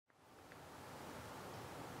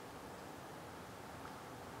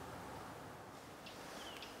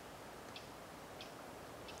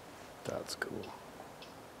That's cool.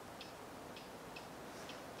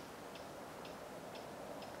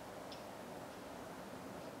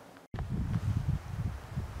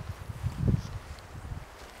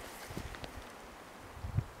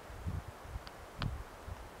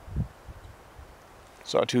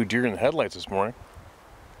 Saw 2 deer in the headlights this morning.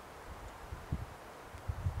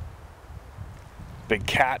 Big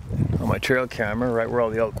cat on my trail camera right where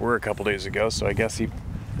all the elk were a couple days ago, so I guess he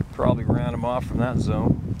probably ran him off from that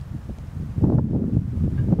zone.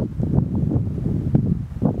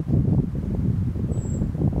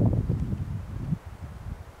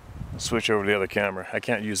 I'll switch over to the other camera. I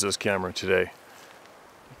can't use this camera today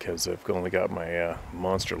because I've only got my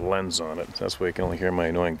monster lens on it. That's why you can only hear my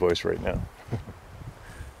annoying voice right now.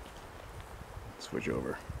 Switch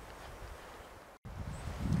over.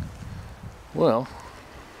 Well,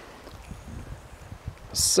 I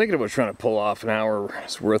was thinking about trying to pull off an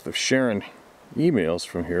hour's worth of sharing emails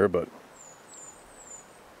from here, but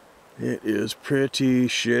it is pretty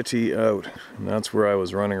shitty out. And that's where I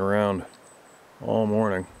was running around all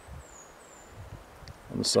morning.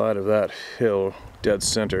 On the side of that hill, dead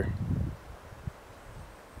center.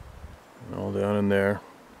 And all down in there.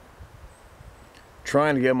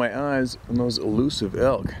 Trying to get my eyes on those elusive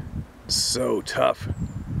elk. So tough.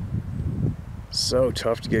 So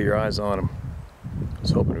tough to get your eyes on them. I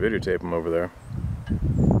was hoping to videotape them over there.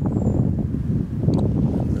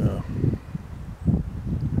 And,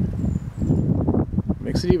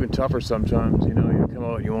 makes it even tougher sometimes, you know, you come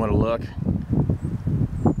out and you want to look.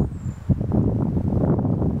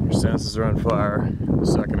 Your senses are on fire. The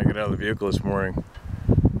second I get out of the vehicle this morning,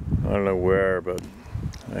 I don't know where, but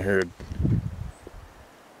I heard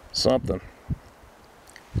something.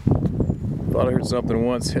 Thought I heard something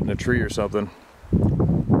once hitting a tree or something.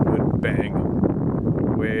 Went bang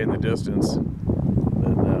way in the distance.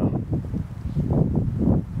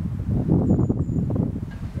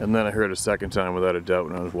 And then I heard a second time without a doubt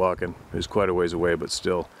when I was walking. It was quite a ways away, but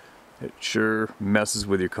still, it sure messes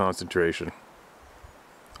with your concentration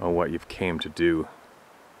on what you've came to do.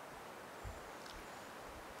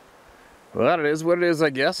 Well, it is what it is, I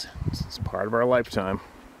guess. It's part of our lifetime.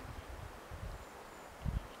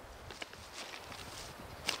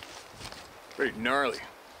 Pretty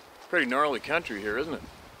gnarly country here, isn't it?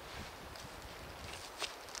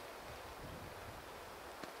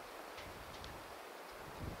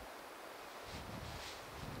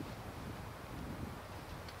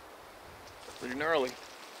 Pretty gnarly.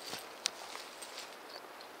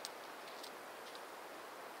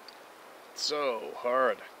 So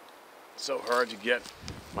hard to get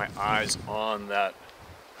my eyes on that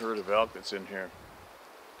herd of elk that's in here.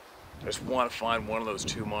 I just want to find one of those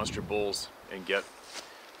 2 monster bulls and get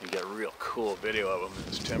a real cool video of them in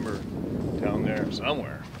this timber down there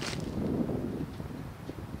somewhere.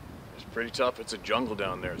 It's pretty tough. It's a jungle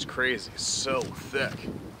down there. It's crazy. It's so thick.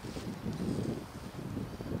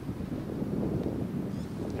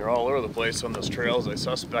 They're all over the place on those trails. I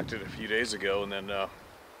suspected a few days ago, and then I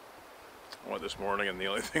went this morning, and the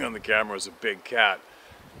only thing on the camera was a big cat.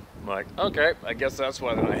 I'm like, okay, I guess that's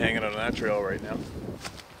why they're not hanging on that trail right now.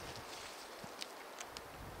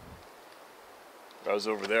 I was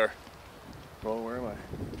over there. Well, where am I?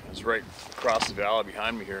 I was right across the valley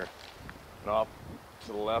behind me here. And off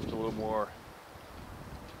to the left a little more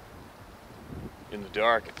in the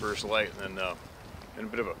dark at first light, and then in a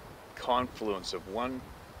bit of a confluence of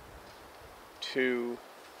two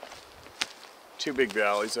big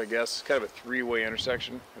valleys, I guess. Kind of a 3-way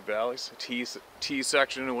intersection of valleys, a T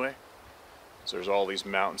section in a way. So there's all these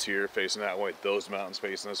mountains here facing that way, those mountains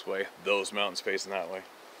facing this way, those mountains facing that way.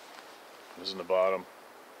 It was in the bottom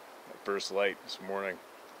at first light this morning,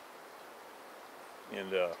 and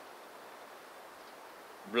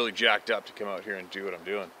really jacked up to come out here and do what I'm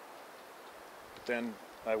doing. But then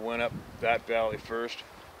I went up that valley first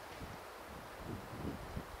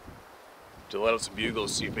to let out some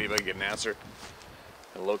bugles, see if maybe I could get an answer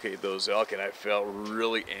and locate those elk, and I felt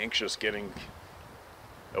really anxious getting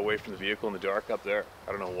away from the vehicle in the dark up there.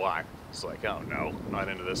 I don't know why. It's like, oh no, I'm not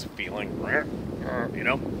into this feeling, you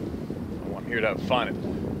know? I'm here to have fun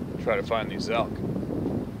and try to find these elk.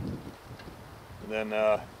 And then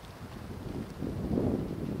I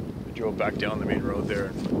drove back down the main road there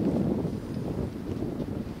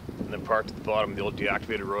and then parked at the bottom of the old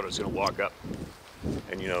deactivated road. I was going to walk up,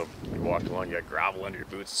 and you know, you walk along, you got gravel under your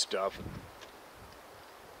boots and stuff.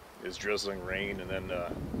 It was drizzling rain, and then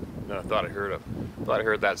I thought I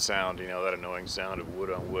heard that sound, you know, that annoying sound of wood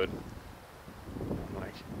on wood. I'm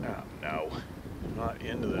like, oh no, I'm not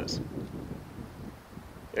into this.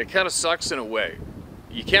 It kind of sucks in a way,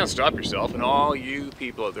 you can't stop yourself, and all you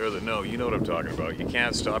people out there that know, you know what I'm talking about. You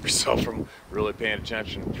can't stop yourself from really paying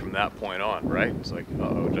attention from that point on, right? It's like,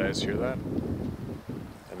 uh-oh, did I just hear that?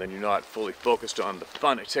 And then you're not fully focused on the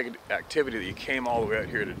fun activity that you came all the way out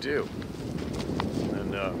here to do.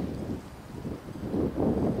 And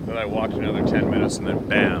then I walked another 10 minutes, and then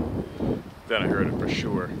bam, then I heard it for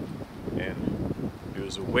sure. And it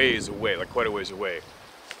was a ways away, like quite a ways away.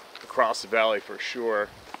 Across the valley for sure.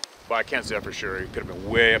 Well, I can't say that for sure. It could have been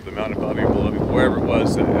way up the mountain above me, below me, wherever it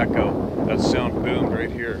was, that echo, that sound boomed right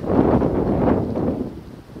here.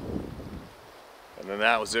 And then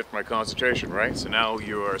that was it for my concentration, right? So now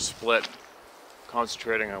you are split,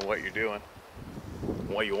 concentrating on what you're doing,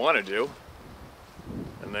 what you want to do,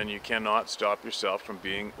 and then you cannot stop yourself from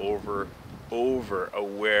being over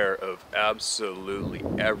aware of absolutely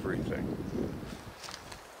everything.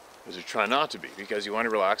 Because you try not to be, because you want to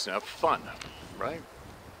relax and have fun, right?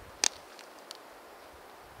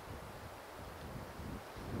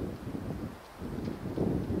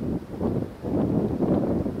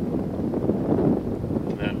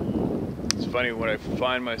 Funny when I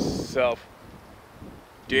find myself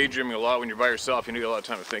daydreaming a lot. When you're by yourself, you need a lot of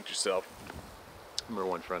time to think to yourself. I remember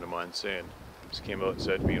one friend of mine saying, just came out and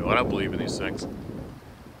said to me, you know, I don't believe in these things.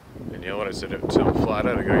 And you know what I said to him flat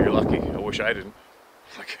out? I go, you're lucky. I wish I didn't.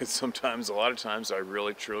 Like sometimes, a lot of times, I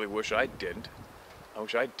really truly wish I didn't. I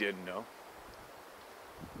wish I did know.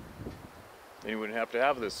 Then you wouldn't have to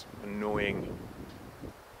have this annoying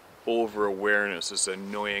over-awareness, this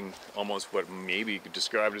annoying, almost what maybe you could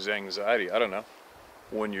describe as anxiety, I don't know,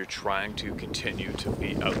 when you're trying to continue to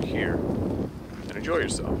be out here and enjoy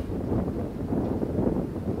yourself.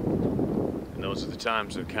 And those are the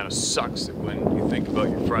times that it kind of sucks, that when you think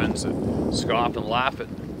about your friends that scoff and laugh at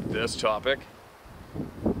this topic,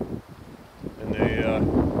 and they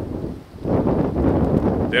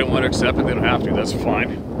don't want to accept it, they don't have to, that's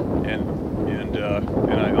fine. And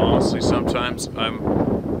I honestly, sometimes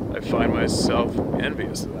I find myself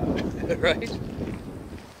envious of that, right?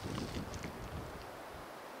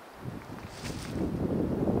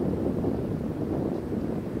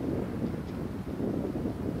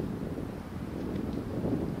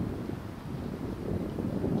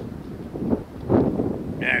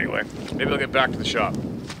 Anyway, maybe I'll get back to the shop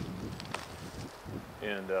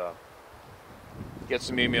and get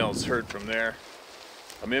some emails heard from there.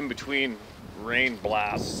 I'm in between rain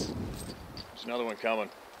blasts. There's another one coming.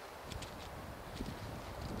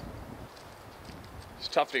 It's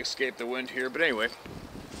tough to escape the wind here, but anyway,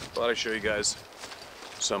 thought I'd show you guys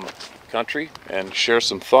some country and share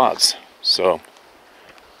some thoughts. So,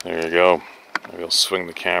 there you go. Maybe I'll swing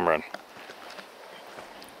the camera and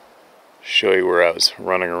show you where I was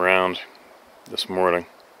running around this morning.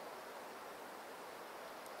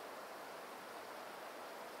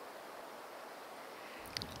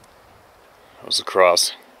 I was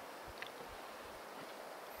across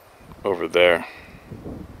over there.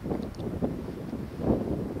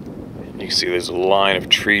 And you can see there's a line of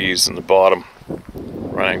trees in the bottom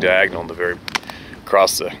running diagonal in the very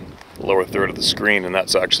across the lower third of the screen, and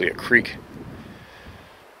that's actually a creek.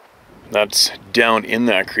 That's down in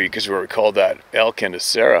that creek is where we called that elk into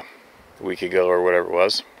Sarah a week ago or whatever it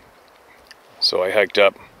was. So I hiked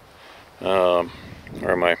up, I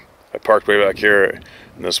parked way back here,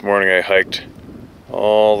 and this morning I hiked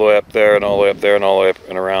all the way up there and all the way up there and all the way up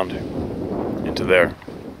and around into there.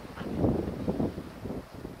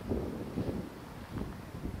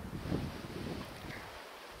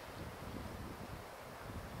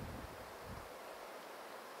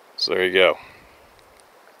 So there you go.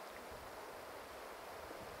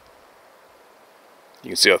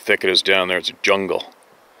 You can see how thick it is down there. It's a jungle.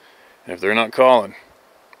 And if they're not calling,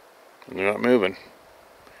 and they're not moving,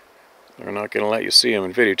 they're not going to let you see them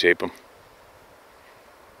and videotape them.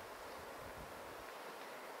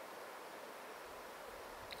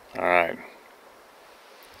 Alright.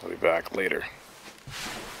 I'll be back later.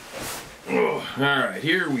 Oh, alright,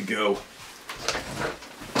 here we go.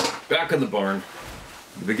 Back in the barn.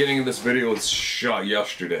 The beginning of this video was shot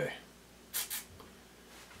yesterday.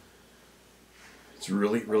 It's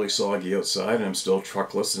really, really soggy outside, and I'm still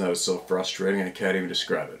truckless, and that was so frustrating I can't even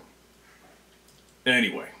describe it.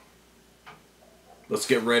 Anyway, let's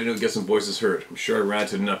get right into it and get some voices heard. I'm sure I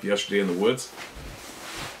ranted enough yesterday in the woods.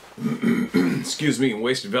 Excuse me, and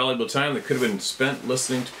wasted valuable time that could have been spent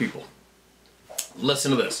listening to people.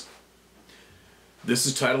 Listen to this. This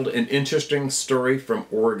is titled An Interesting Story from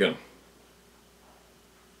Oregon.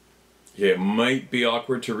 Yeah, it might be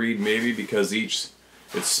awkward to read, maybe, because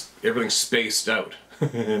everything's spaced out.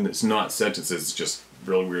 And it's not sentences, it's just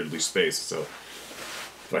really weirdly spaced. So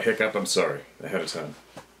if I hiccup, I'm sorry ahead of time.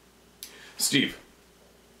 Steve,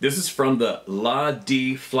 This is from the La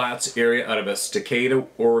D Flats area out of Estacada,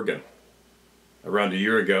 Oregon. Around a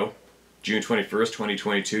year ago, June 21st,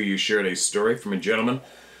 2022, you shared a story from a gentleman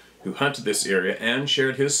who hunted this area and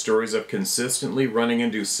shared his stories of consistently running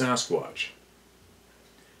into Sasquatch.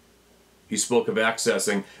 He spoke of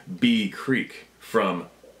accessing Bee Creek from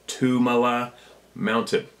Tumala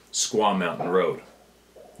Mountain, Squaw Mountain Road,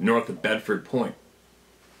 north of Bedford Point.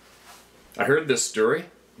 I heard this story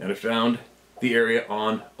and I found the area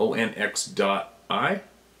on onx.I.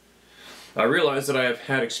 I realized that I have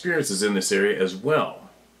had experiences in this area as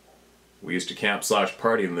well. We used to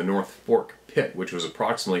camp/party in the North Fork Pit, which was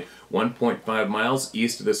approximately 1.5 miles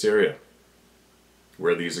east of this area,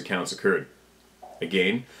 where these accounts occurred.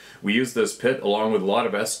 Again, we used this pit along with a lot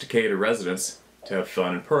of Estacada residents to have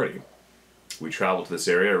fun and party. We traveled to this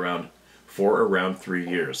area for around 3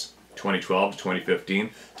 years, 2012 to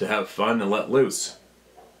 2015, to have fun and let loose.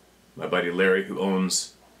 My buddy Larry, who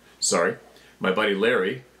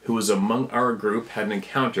was among our group, had an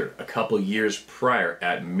encounter a couple years prior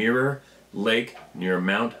at Mirror Lake near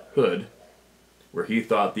Mount Hood, where he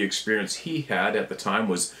thought the experience he had at the time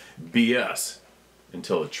was BS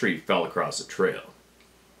until a tree fell across the trail.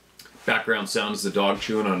 Background sound is the dog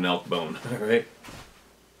chewing on an elk bone, alright?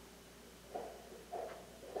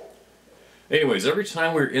 Anyways, every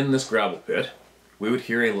time we were in this gravel pit, we would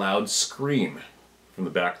hear a loud scream from the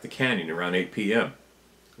back of the canyon around 8 p.m.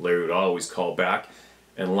 Larry would always call back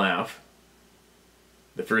and laugh.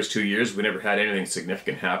 The first 2 years we never had anything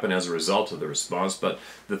significant happen as a result of the response, but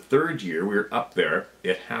the third year we were up there,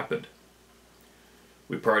 it happened.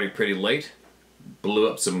 We partied pretty late, blew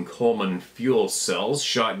up some Coleman fuel cells,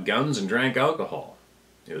 shot guns, and drank alcohol.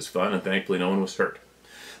 It was fun, and thankfully no one was hurt.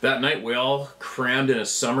 That night we all crammed in a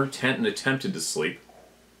summer tent and attempted to sleep.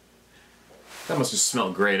 That must have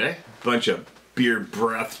smelled great, eh? Bunch of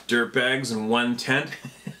beer-breathed dirtbags in one tent.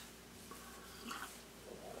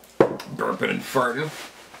 Burping and farting.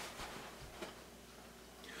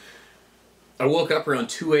 I woke up around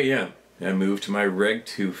 2 a.m. and moved to my rig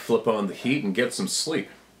to flip on the heat and get some sleep.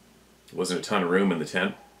 There wasn't a ton of room in the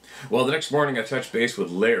tent. Well, the next morning I touched base with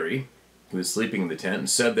Larry, who was sleeping in the tent, and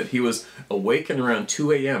said that he was awakened around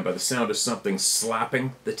 2 a.m. by the sound of something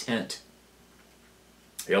slapping the tent.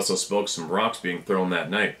 He also spoke some rocks being thrown that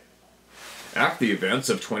night. After the events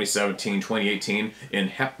of 2017-2018 in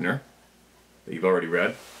Heppner, that you've already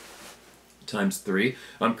read, ×3,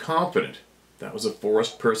 I'm confident that was a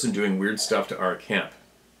forest person doing weird stuff to our camp.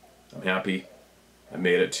 I'm happy I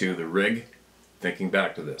made it to the rig thinking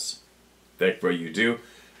back to this. Thank you for what you do,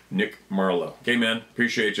 Nick Marlowe. Okay, man,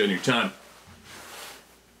 appreciate you and your time.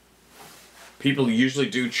 People usually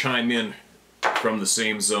do chime in from the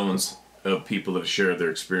same zones of people that have shared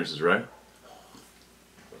their experiences, right?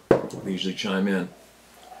 They usually chime in.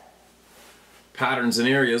 Patterns and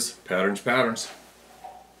areas. Patterns.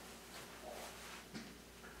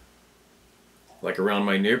 Like around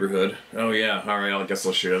my neighborhood. Oh yeah, alright, I guess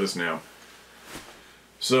I'll share this now.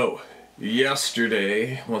 So,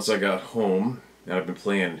 yesterday, once I got home, and I've been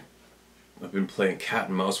playing cat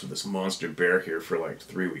and mouse with this monster bear here for like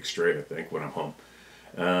 3 weeks straight, I think, when I'm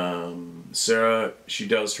home. Sarah, she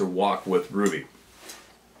does her walk with Ruby,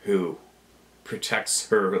 who protects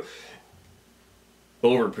her,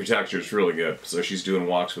 overprotects her. It's really good. So she's doing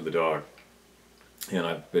walks with the dog. And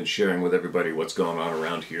I've been sharing with everybody what's going on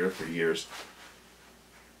around here for years.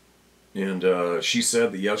 And she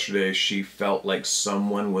said that yesterday she felt like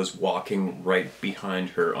someone was walking right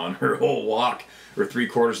behind her on her whole walk, or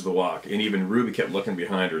 3/4 of the walk. And even Ruby kept looking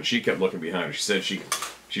behind her, and she kept looking behind her. She said she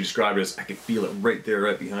described it as, I could feel it right there,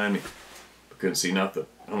 right behind me. But couldn't see nothing.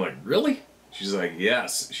 I'm like, really? She's like,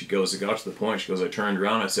 yes. She goes, it got to the point, she goes, I turned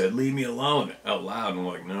around, I said, leave me alone, out loud. And I'm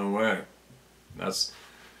like, no way. That's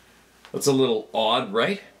a little odd,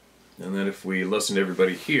 right? And then if we listen to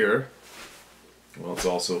everybody here, well, it's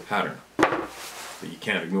also a pattern that you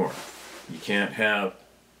can't ignore. You can't have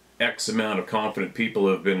X amount of confident people who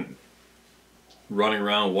have been running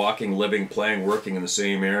around, walking, living, playing, working in the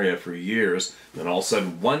same area for years, and then all of a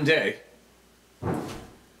sudden, one day,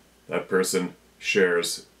 that person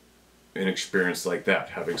shares an experience like that,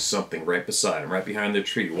 having something right beside them, right behind the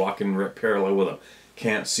tree, walking right parallel with them,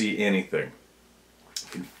 can't see anything,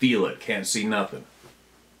 can feel it, can't see nothing.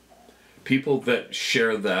 People that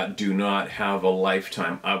share that do not have a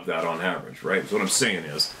lifetime of that on average, right? So what I'm saying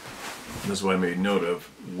is, this is what I made note of,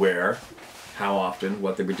 where, how often,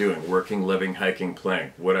 what they were doing, working, living, hiking,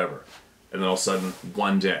 playing, whatever. And then all of a sudden,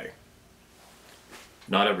 one day,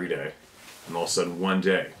 not every day, and all of a sudden one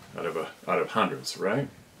day out of hundreds, right?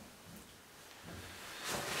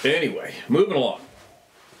 Anyway, moving along.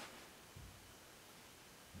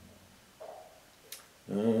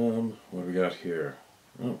 got here?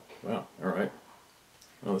 Oh, wow, alright.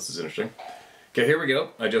 Well, this is interesting. Okay, here we go.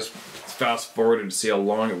 I just fast forwarded to see how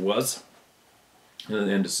long it was and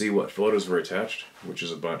then to see what photos were attached, which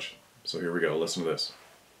is a bunch. So here we go, listen to this.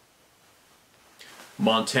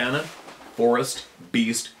 Montana, forest,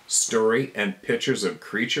 beast, story, and pictures of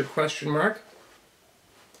creature, question mark.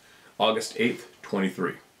 August 8th,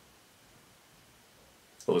 23.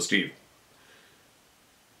 Hello, Steve.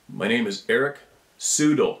 My name is Eric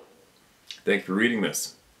Sudel. Thank you for reading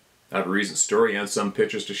this. I have a recent story and some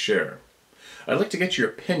pictures to share. I'd like to get your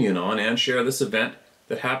opinion on and share this event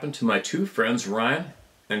that happened to my two friends Ryan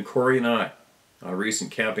and Corey and I on a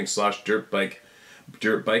recent camping /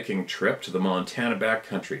 dirt biking trip to the Montana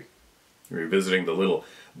backcountry. We were visiting the Little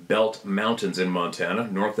Belt Mountains in Montana,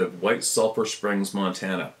 north of White Sulphur Springs,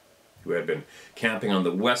 Montana. We had been camping on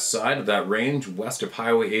the west side of that range, west of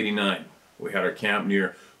Highway 89. We had our camp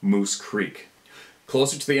near Moose Creek.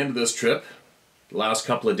 Closer to the end of this trip, the last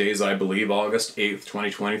couple of days, I believe, August 8th,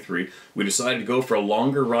 2023, we decided to go for a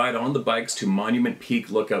longer ride on the bikes to Monument Peak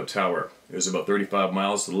Lookout Tower. It was about 35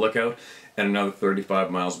 miles to the lookout and another 35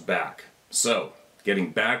 miles back. So,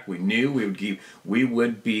 getting back, we knew we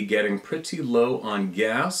would be getting pretty low on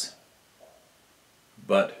gas,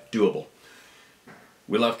 but doable.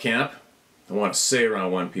 We left camp, I want to say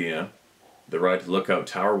around 1 p.m. The ride to the Lookout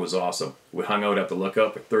Tower was awesome. We hung out at the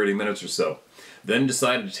lookout for 30 minutes or so. Then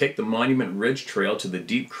decided to take the Monument Ridge Trail to the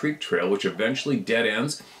Deep Creek Trail, which eventually dead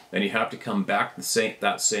ends, and you have to come back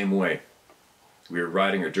that same way. We were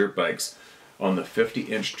riding our dirt bikes on the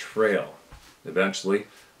 50-inch trail, eventually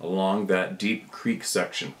along that Deep Creek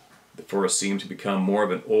section. The forest seemed to become more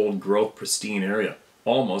of an old-growth, pristine area.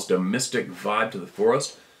 Almost a mystic vibe to the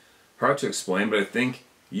forest. Hard to explain, but I think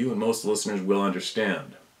you and most listeners will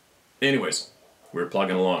understand. Anyways, we were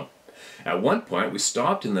plugging along. At one point, we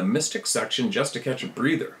stopped in the mystic section just to catch a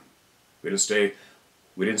breather. We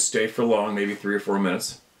didn't stay for long, maybe 3 or 4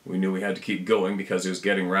 minutes. We knew we had to keep going because it was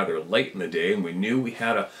getting rather late in the day, and we knew we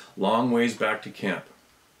had a long ways back to camp.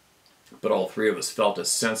 But all three of us felt a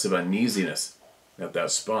sense of uneasiness at that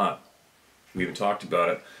spot. We even talked about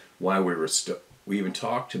it why we were stopped.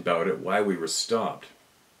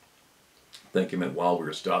 I think it meant while we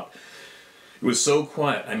were stopped. It was so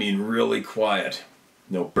quiet, I mean really quiet.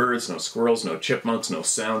 No birds, no squirrels, no chipmunks, no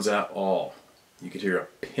sounds at all. You could hear a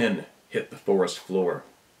pin hit the forest floor.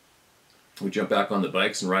 We jump back on the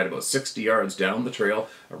bikes and ride about 60 yards down the trail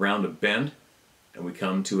around a bend, and we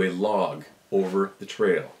come to a log over the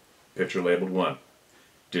trail. Picture labeled 1.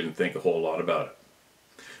 Didn't think a whole lot about it.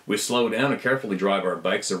 We slow down and carefully drive our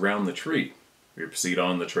bikes around the tree. We proceed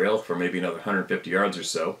on the trail for maybe another 150 yards or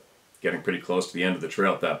so, getting pretty close to the end of the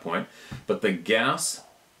trail at that point. But the gas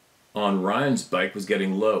on Ryan's bike was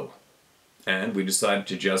getting low, and we decided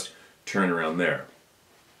to just turn around there.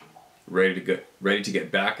 Ready to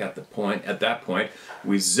get back at that point,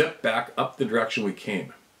 we zipped back up the direction we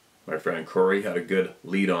came. My friend Corey had a good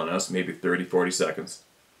lead on us, maybe 30-40 seconds.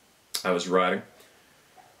 I was riding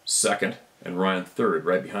second and Ryan third,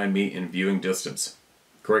 right behind me in viewing distance.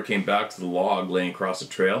 Corey came back to the log laying across the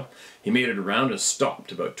trail. He made it around and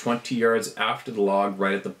stopped about 20 yards after the log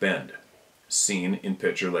right at the bend, seen in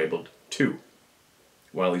picture labeled 2.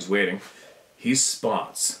 While he's waiting, he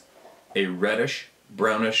spots a reddish,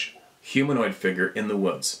 brownish, humanoid figure in the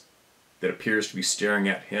woods that appears to be staring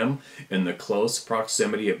at him in the close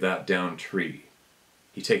proximity of that downed tree.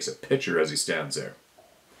 He takes a picture as he stands there.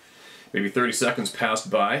 Maybe 30 seconds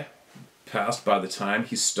passed by the time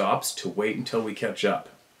he stops to wait until we catch up.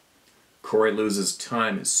 Corey loses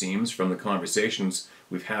time, it seems, from the conversations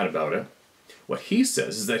we've had about it. What he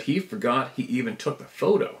says is that he forgot he even took the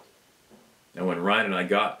photo. And when Ryan and I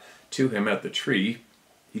got to him at the tree,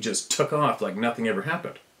 he just took off like nothing ever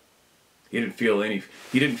happened. He didn't feel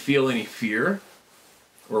any fear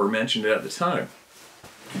or mentioned it at the time.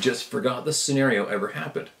 He just forgot the scenario ever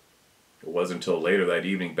happened. It wasn't until later that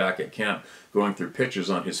evening back at camp, going through pictures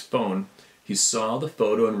on his phone, he saw the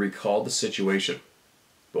photo and recalled the situation.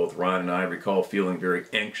 Both Ryan and I recall feeling very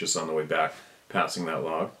anxious on the way back, passing that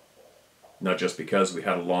log. Not just because we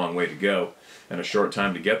had a long way to go and a short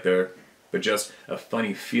time to get there, but just a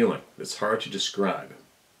funny feeling that's hard to describe.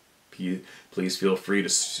 Please feel free to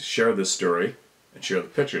share this story and share the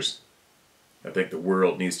pictures. I think the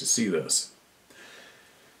world needs to see this.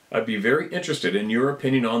 I'd be very interested in your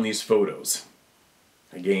opinion on these photos.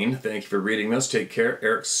 Again, thank you for reading this. Take care.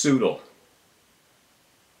 Eric Sudel.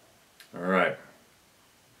 All right.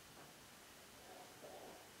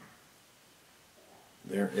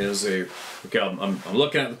 There is a... Okay, I'm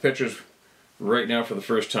looking at the pictures right now for the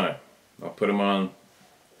first time. I'll put them on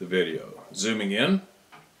the video. Zooming in.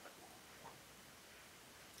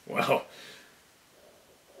 Wow.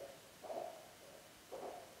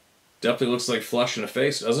 Definitely looks like flush in the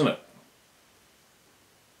face, doesn't it?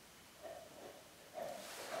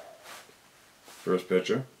 First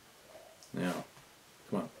picture. Now,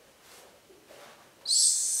 come on.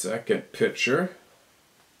 Second picture.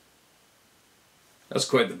 That's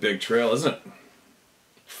quite the big trail, isn't it?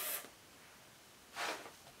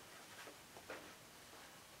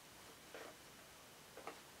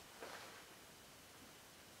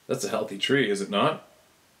 That's a healthy tree, is it not?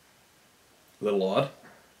 A little odd.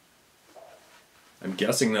 I'm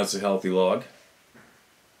guessing that's a healthy log.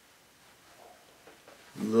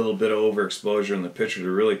 A little bit of overexposure in the picture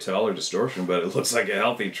to really tell, or distortion, but it looks like a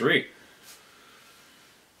healthy tree.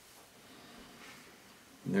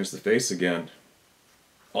 And there's the face again.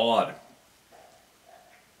 Odd.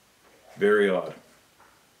 Very odd.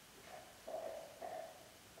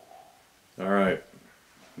 Alright.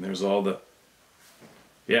 And there's all the...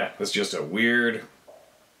 Yeah, that's just a weird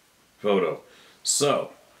photo.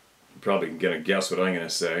 So, you're probably going to guess what I'm going to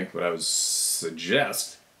say, but I would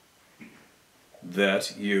suggest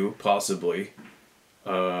that you possibly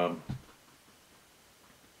go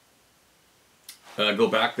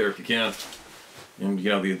back there if you can, and you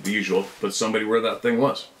know, the usual, put somebody where that thing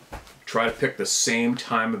was. Try to pick the same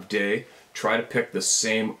time of day, try to pick the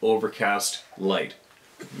same overcast light.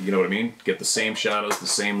 You know what I mean? Get the same shadows, the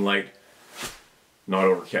same light. Not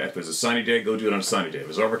overcast. If it's a sunny day, go do it on a sunny day. If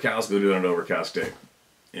it's overcast, go do it on an overcast day.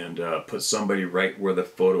 And put somebody right where the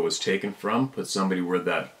photo was taken from, put somebody where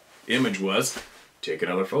that image was, take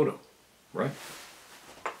another photo, right?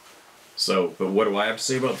 So, but what do I have to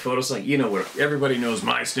say about the photos? Like, you know what, everybody knows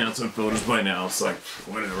my stance on photos by now. It's like,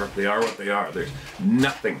 whatever, they are what they are. There's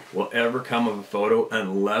nothing will ever come of a photo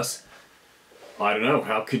unless, I don't know,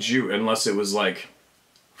 how could you, unless it was like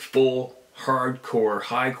full, hardcore,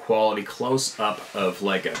 high quality close up of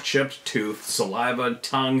like a chipped tooth, saliva,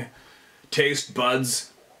 tongue, taste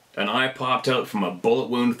buds, an eye popped out from a bullet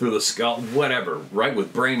wound through the skull, whatever, right,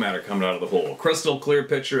 with brain matter coming out of the hole. Crystal clear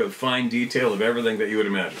picture of fine detail of everything that you would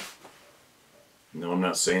imagine. No, I'm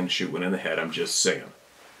not saying shoot one in the head, I'm just saying.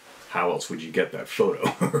 How else would you get that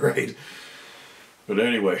photo, right? But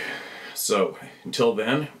anyway, so until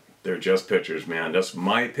then, they're just pictures, man. That's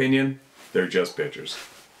my opinion, they're just pictures.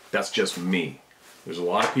 That's just me. There's a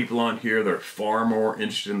lot of people on here that are far more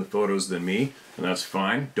interested in the photos than me, and that's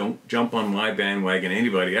fine. Don't jump on my bandwagon,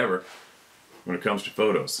 anybody ever, when it comes to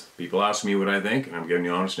photos. People ask me what I think, and I'm giving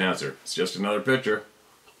you an honest answer. It's just another picture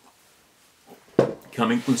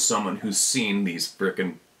coming from someone who's seen these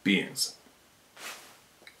frickin' beings.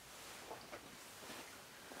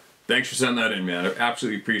 Thanks for sending that in, man. I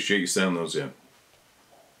absolutely appreciate you sending those in.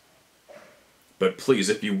 But please,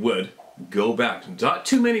 if you would, go back. Not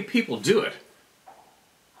too many people do it.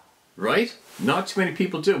 Right? Not too many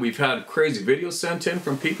people do. We've had crazy videos sent in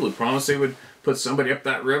from people who promised they would put somebody up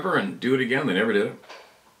that river and do it again. They never did it.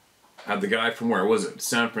 Had the guy from, where was it,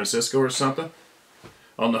 San Francisco or something?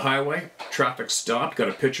 On the highway, traffic stopped, got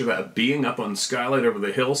a picture of that being up on the skylight over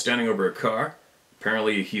the hill, standing over a car.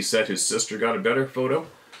 Apparently he said his sister got a better photo.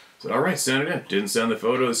 Said, alright, send it in. Didn't send the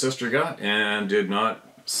photo his sister got, and did not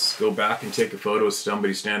go back and take a photo of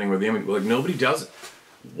somebody standing where the image. Like, nobody does it.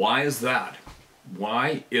 Why is that?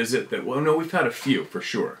 Why is it that, well, no, we've had a few for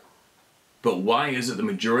sure, but why is it the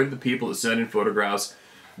majority of the people that send in photographs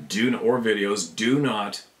or videos do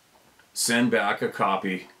not send back a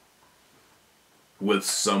copy with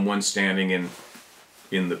someone standing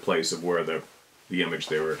in the place of where the image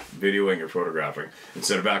they were videoing or photographing and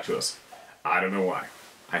send it back to us? I don't know why.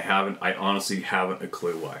 I honestly haven't a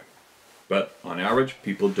clue why. But on average,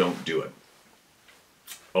 people don't do it.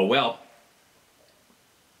 Oh well.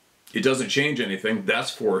 It doesn't change anything,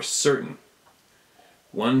 that's for certain.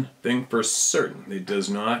 One thing for certain, it does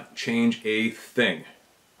not change a thing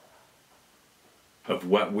of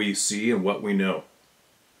what we see and what we know.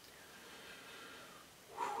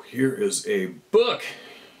 Here is a book.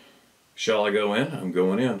 Shall I go in? I'm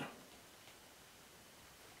going in.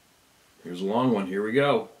 Here's a long one, here we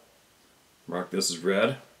go. Mark this as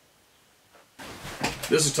read.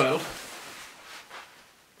 This is titled,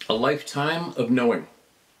 A Lifetime of Knowing.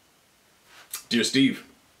 Dear Steve,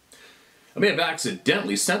 I may have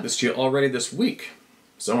accidentally sent this to you already this week.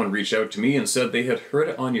 Someone reached out to me and said they had heard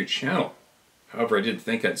it on your channel. However, I didn't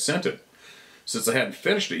think I'd sent it, since I hadn't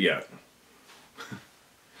finished it yet.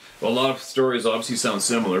 Well, a lot of stories obviously sound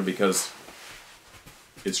similar because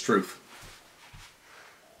it's truth.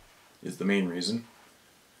 Is the main reason.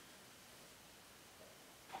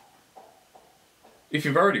 If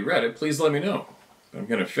you've already read it, please let me know. I'm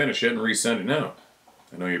going to finish it and resend it now.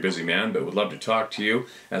 I know you're a busy man, but would love to talk to you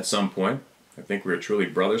at some point. I think we are truly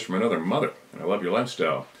brothers from another mother, and I love your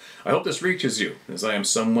lifestyle. I hope this reaches you, as I am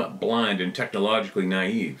somewhat blind and technologically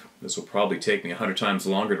naive. This will probably take me 100 times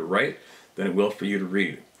longer to write than it will for you to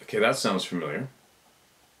read. Okay, that sounds familiar.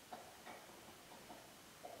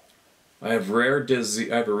 I have a rare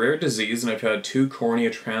disease, and I've had 2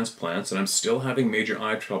 cornea transplants, and I'm still having major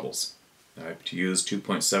eye troubles. I have to use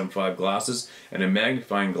 2.75 glasses and a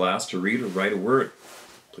magnifying glass to read or write a word.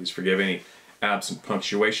 Please forgive any absent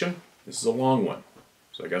punctuation. This is a long one,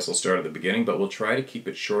 so I guess I'll start at the beginning, but we'll try to keep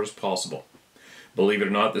it short as possible. Believe it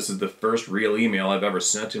or not, this is the first real email I've ever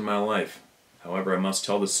sent in my life. However, I must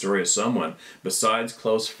tell this story to someone besides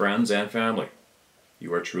close friends and family.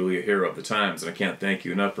 You are truly a hero of the times, and I can't thank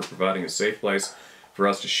you enough for providing a safe place for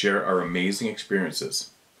us to share our amazing experiences.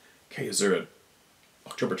 Okay, is there a...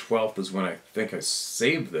 October 12th is when I think I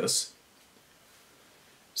saved this.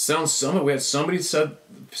 Sounds similar. We had somebody said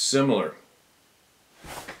similar.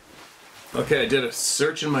 Okay, I did a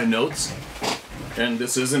search in my notes, and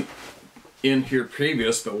this isn't in here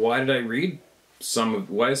previous, but why did I read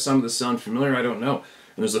why does some of this sound familiar? I don't know.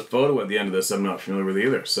 And there's a photo at the end of this I'm not familiar with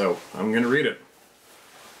either, so I'm going to read it.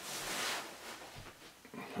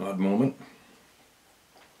 Odd moment.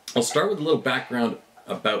 I'll start with a little background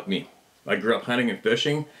about me. I grew up hunting and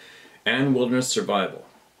fishing and wilderness survival.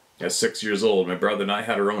 At 6 years old, my brother and I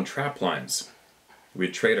had our own trap lines.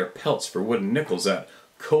 We'd trade our pelts for wooden nickels at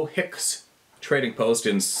Cohicks trading post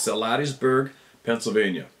in Salatinsburg,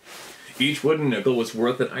 Pennsylvania. Each wooden nickel was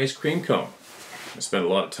worth an ice cream cone. I spent a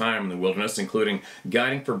lot of time in the wilderness, including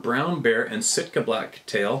guiding for brown bear and Sitka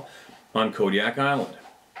blacktail on Kodiak Island,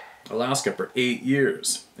 Alaska for 8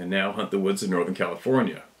 years, and now hunt the woods of Northern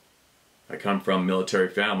California. I come from a military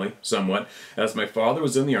family, somewhat, as my father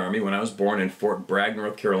was in the Army when I was born in Fort Bragg,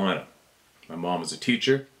 North Carolina. My mom was a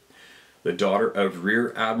teacher, the daughter of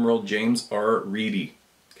Rear Admiral James R. Reedy,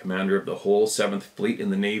 commander of the whole 7th Fleet in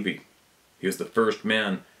the Navy. He was the first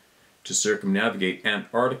man to circumnavigate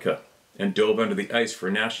Antarctica and dove under the ice for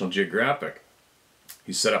National Geographic.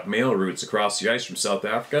 He set up mail routes across the ice from South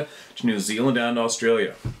Africa to New Zealand and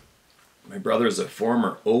Australia. My brother is a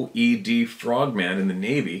former OED frogman in the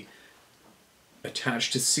Navy,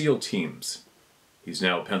 attached to SEAL teams. He's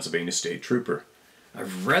now a Pennsylvania State Trooper.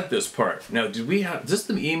 I've read this part. Now, is this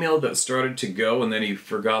the email that started to go and then he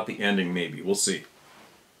forgot the ending maybe? We'll see.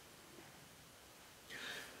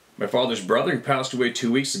 My father's brother, who passed away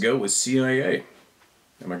 2 weeks ago, was CIA.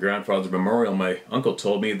 At my grandfather's memorial, my uncle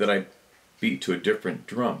told me that I beat to a different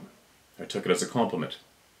drum. I took it as a compliment.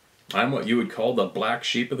 I'm what you would call the black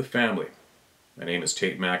sheep of the family. My name is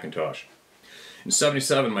Tate McIntosh. In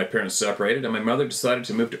 '77, my parents separated, and my mother decided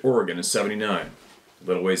to move to Oregon in '79. A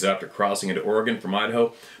little ways after crossing into Oregon from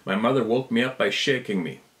Idaho, my mother woke me up by shaking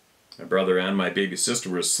me. My brother and my baby sister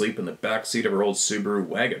were asleep in the back seat of her old Subaru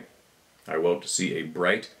wagon. I woke to see a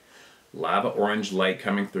bright, lava-orange light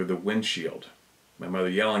coming through the windshield. My mother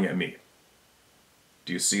yelling at me.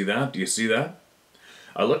 Do you see that? Do you see that?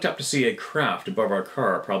 I looked up to see a craft above our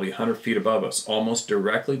car, probably 100 feet above us, almost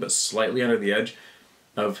directly but slightly under the edge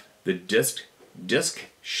of the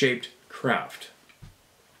disc-shaped craft.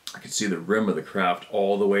 I could see the rim of the craft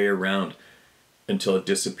all the way around until it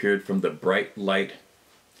disappeared from the bright light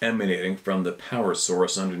emanating from the power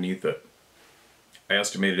source underneath it. I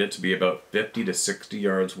estimated it to be about 50 to 60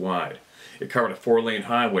 yards wide. It covered a 4-lane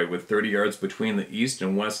highway with 30 yards between the east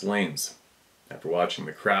and west lanes. After watching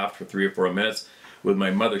the craft for 3 or 4 minutes, with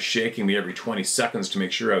my mother shaking me every 20 seconds to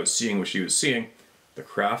make sure I was seeing what she was seeing, the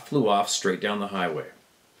craft flew off straight down the highway.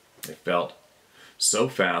 It felt so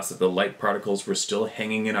fast that the light particles were still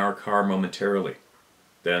hanging in our car momentarily.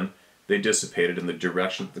 Then they dissipated in the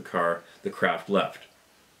direction that the craft left.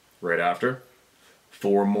 Right after,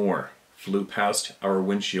 4 more flew past our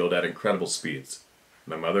windshield at incredible speeds.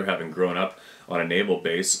 My mother, having grown up on naval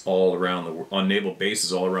bases all around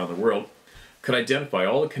the world, could identify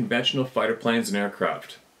all the conventional fighter planes and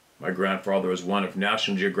aircraft. My grandfather was one of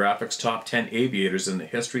National Geographic's top 10 aviators in the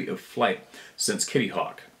history of flight since Kitty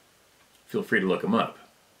Hawk. Feel free to look him up.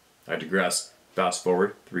 I digress. Fast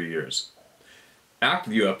forward 3 years.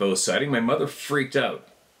 After the UFO sighting, my mother freaked out.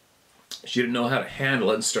 She didn't know how to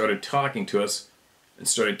handle it and started talking to us and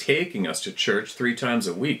started taking us to church 3 times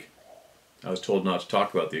a week. I was told not to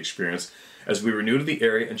talk about the experience as we were new to the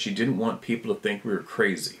area and she didn't want people to think we were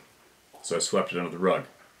crazy. So I swept it under the rug,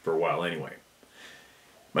 for a while anyway.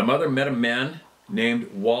 My mother met a man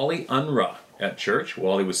named Wally Unruh at church.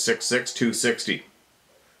 Wally was 6'6", 260.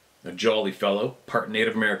 A jolly fellow, part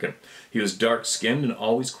Native American. He was dark-skinned and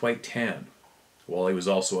always quite tan. Wally was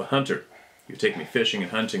also a hunter. He would take me fishing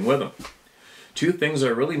and hunting with him. 2 things I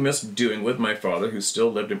really missed doing with my father, who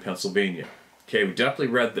still lived in Pennsylvania. Okay, we definitely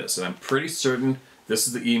read this, and I'm pretty certain this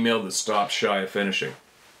is the email that stopped Shy of finishing.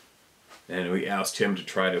 And we asked him to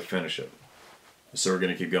try to finish it. So we're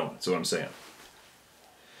going to keep going. That's what I'm saying.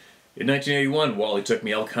 In 1981, Wally took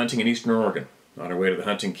me elk hunting in eastern Oregon. On our way to the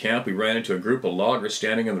hunting camp, we ran into a group of loggers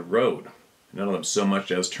standing on the road. None of them so much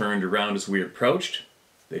as turned around as we approached.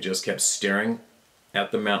 They just kept staring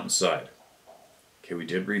at the mountainside. Okay, we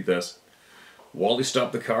did read this. Wally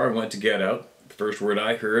stopped the car and went to get out. The first word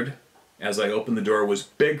I heard as I opened the door was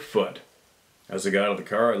Bigfoot. As I got out of the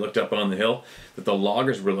car, I looked up on the hill that the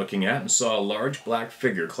loggers were looking at and saw a large black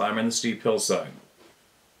figure climbing the steep hillside.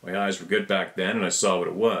 My eyes were good back then, and I saw what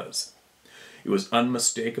it was. It was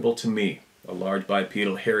unmistakable to me, a large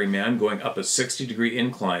bipedal hairy man going up a 60-degree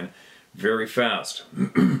incline very fast.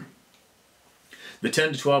 The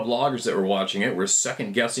 10 to 12 loggers that were watching it were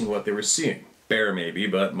second-guessing what they were seeing. Bear maybe,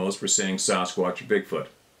 but most were saying Sasquatch or Bigfoot.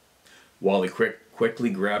 Wally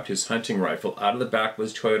quickly grabbed his hunting rifle out of the back of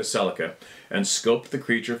his Toyota Celica and scoped the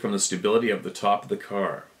creature from the stability of the top of the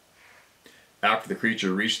car. After the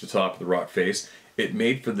creature reached the top of the rock face, it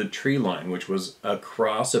made for the tree line, which was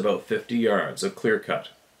across about 50 yards of clear cut.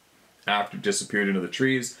 After it disappeared into the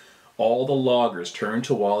trees, all the loggers turned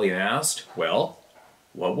to Wally and asked, well,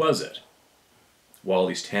 what was it?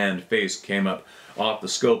 Wally's tanned face came up off the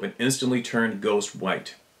scope and instantly turned ghost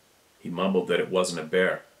white. He mumbled that it wasn't a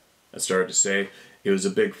bear. I started to say it was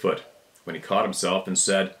a Bigfoot when he caught himself and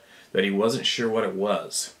said that he wasn't sure what it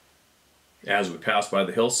was. As we passed by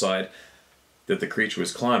the hillside that the creature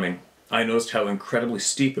was climbing, I noticed how incredibly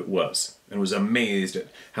steep it was and was amazed at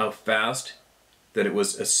how fast that it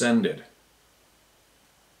was ascended.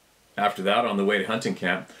 After that, on the way to hunting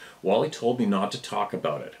camp, Wally told me not to talk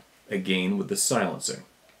about it, again with the silencing.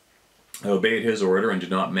 I obeyed his order and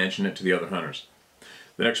did not mention it to the other hunters.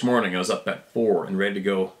 The next morning I was up at 4 and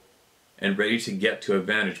ready to get to a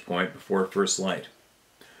vantage point before first light.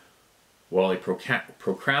 Wally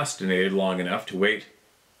procrastinated long enough to wait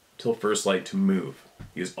till first light to move.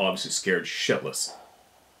 He was obviously scared shitless.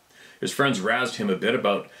 His friends razzed him a bit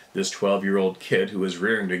about this 12-year-old kid who was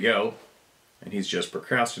rearing to go, and he's just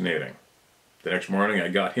procrastinating. The next morning I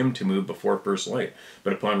got him to move before first light,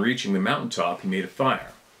 but upon reaching the mountaintop he made a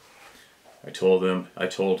fire. I told him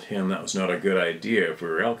that was not a good idea if we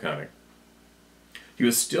were elk hunting. He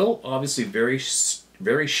was still obviously very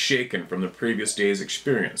shaken from the previous day's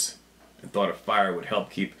experience and thought a fire would help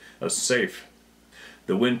keep us safe.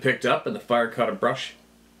 The wind picked up and the fire caught a brush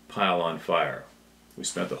pile on fire. We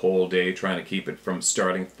spent the whole day trying to keep it from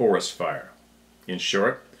starting forest fire. In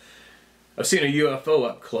short, I've seen a UFO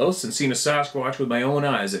up close and seen a Sasquatch with my own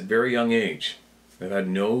eyes at a very young age. I've had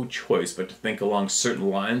no choice but to think along certain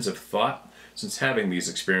lines of thought since having these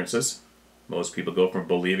experiences. Most people go from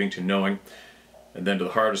believing to knowing, and then to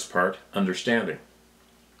the hardest part, understanding.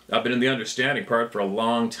 I've been in the understanding part for a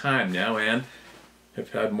long time now and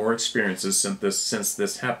have had more experiences since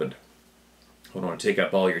this happened. I don't want to take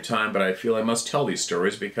up all your time, but I feel I must tell these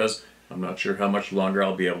stories because I'm not sure how much longer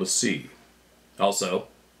I'll be able to see. Also,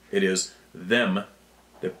 it is them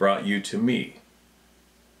that brought you to me.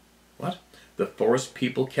 What? The forest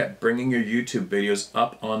people kept bringing your YouTube videos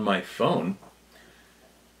up on my phone.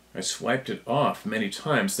 I swiped it off many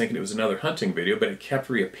times thinking it was another hunting video, but it kept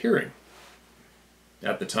reappearing.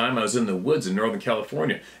 At the time, I was in the woods in Northern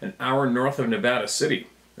California, an hour north of Nevada City.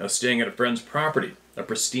 I was staying at a friend's property, a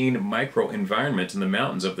pristine micro-environment in the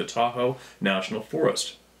mountains of the Tahoe National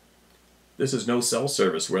Forest. This is no cell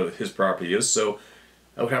service where his property is, so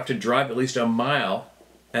I would have to drive at least 1.5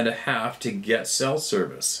 miles to get cell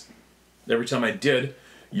service. Every time I did,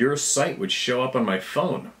 your site would show up on my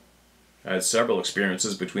phone. I had several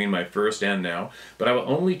experiences between my first and now, but I will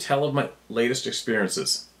only tell of my latest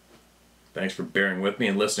experiences. Thanks for bearing with me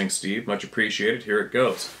and listening, Steve. Much appreciated. Here it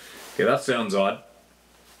goes. Okay, that sounds odd.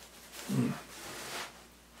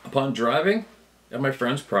 Upon driving at my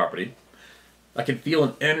friend's property, I could feel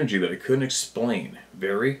an energy that I couldn't explain.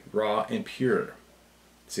 Very raw and pure.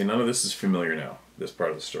 See, none of this is familiar now, this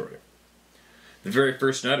part of the story. The very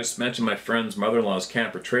first night I spent in my friend's mother-in-law's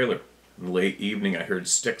camper trailer. In the late evening I heard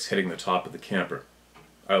sticks hitting the top of the camper.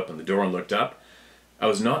 I opened the door and looked up. I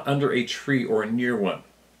was not under a tree or near one,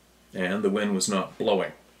 and the wind was not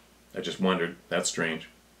blowing. I just wondered, that's strange.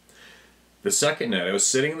 The second night I was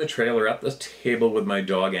sitting in the trailer at the table with my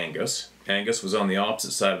dog Angus. Angus was on the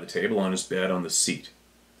opposite side of the table on his bed on the seat.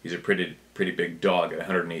 He's a pretty big dog at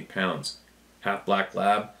 108 pounds. Half black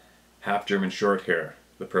lab, half German short hair.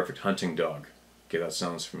 The perfect hunting dog. Okay, that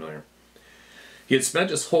sounds familiar. He had spent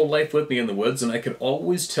his whole life with me in the woods, and I could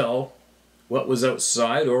always tell what was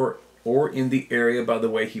outside or in the area by the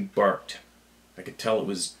way he barked. I could tell it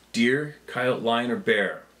was deer, coyote, lion, or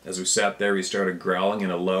bear. As we sat there, he started growling in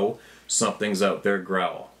a low, "Something's out there"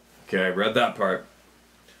 growl. Okay, I read that part.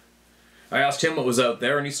 I asked him what was out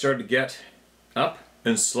there, and he started to get up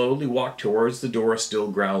and slowly walked towards the door, still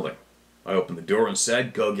growling. I opened the door and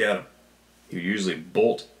said, "Go get him." He would usually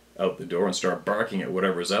bolt out the door and start barking at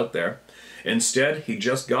whatever is out there. Instead, he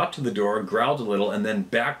just got to the door, growled a little, and then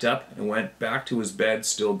backed up and went back to his bed,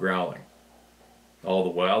 still growling. All the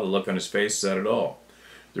while, the look on his face said it all.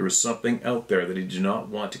 There was something out there that he did not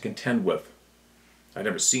want to contend with. I'd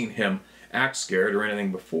never seen him act scared or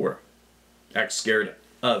anything before. Act scared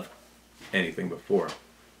of anything before.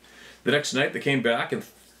 The next night they came back, and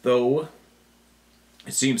though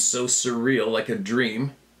it seemed so surreal, like a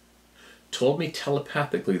dream, told me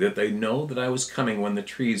telepathically that they know that I was coming when the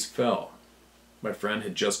trees fell. My friend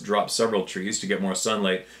had just dropped several trees to get more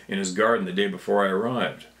sunlight in his garden the day before I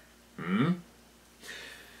arrived.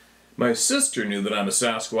 My sister knew that I'm a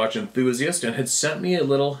Sasquatch enthusiast and had sent me a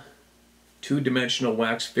little two-dimensional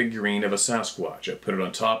wax figurine of a Sasquatch. I put it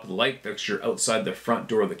on top of the light fixture outside the front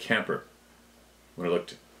door of the camper. When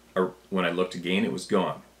I looked again, it was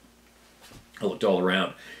gone. I looked all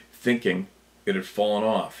around, thinking it had fallen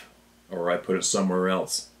off, or I put it somewhere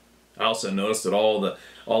else. I also noticed that all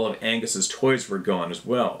of Angus's toys were gone as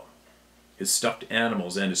well. His stuffed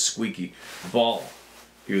animals and his squeaky ball.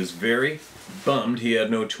 He was very bummed he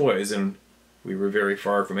had no toys, and we were very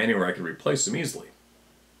far from anywhere I could replace them easily.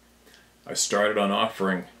 I started an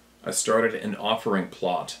offering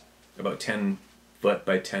plot, about 10 foot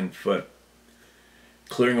by 10 foot,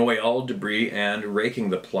 clearing away all debris and raking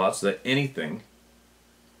the plot so that anything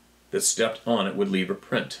that stepped on it would leave a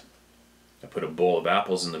print. I put a bowl of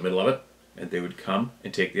apples in the middle of it, and they would come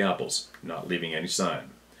and take the apples, not leaving any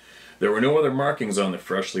sign. There were no other markings on the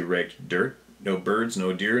freshly raked dirt, no birds,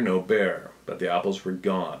 no deer, no bear, but the apples were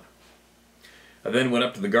gone. I then went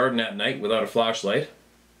up to the garden at night without a flashlight,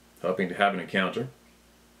 hoping to have an encounter.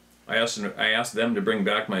 I asked them to bring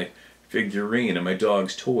back my figurine and my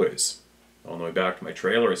dog's toys. On the way back to my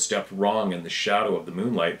trailer, I stepped wrong in the shadow of the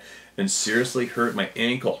moonlight and seriously hurt my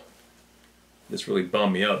ankle. This really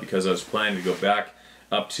bummed me out because I was planning to go back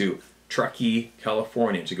up to Truckee,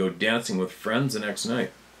 California to go dancing with friends the next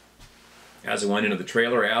night. As I went into the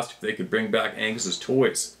trailer, I asked if they could bring back Angus's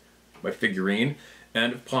toys, my figurine,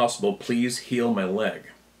 and if possible, please heal my leg.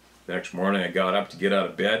 The next morning I got up to get out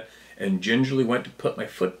of bed and gingerly went to put my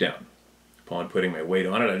foot down. Upon putting my weight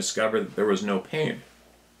on it, I discovered that there was no pain.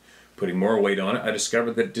 Putting more weight on it, I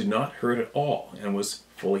discovered that it did not hurt at all and was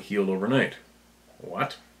fully healed overnight.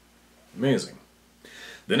 What? Amazing.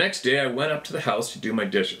 The next day I went up to the house to do my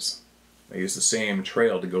dishes. I used the same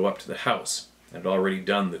trail to go up to the house. I had already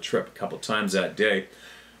done the trip a couple times that day.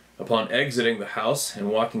 Upon exiting the house and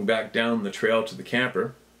walking back down the trail to the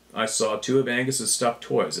camper, I saw two of Angus's stuffed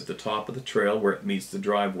toys at the top of the trail where it meets the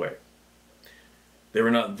driveway. They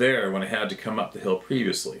were not there when I had to come up the hill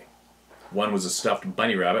previously. One was a stuffed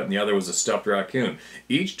bunny rabbit and the other was a stuffed raccoon.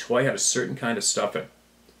 Each toy had a certain kind of stuffing.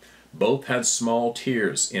 Both had small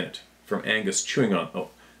tears in it from Angus chewing on them.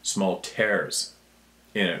 Small tears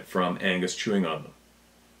in it from Angus chewing on them.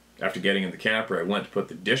 After getting in the camper, I went to put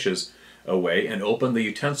the dishes away and opened the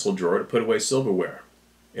utensil drawer to put away silverware.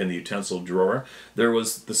 In the utensil drawer, there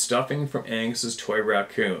was the stuffing from Angus's toy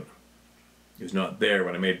raccoon. He was not there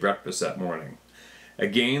when I made breakfast that morning.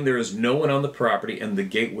 Again, there is no one on the property and the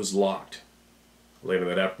gate was locked. Later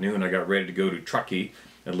that afternoon, I got ready to go to Truckee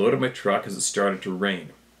and loaded my truck as it started to rain.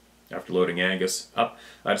 After loading Angus up,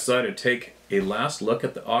 I decided to take a last look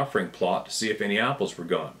at the offering plot to see if any apples were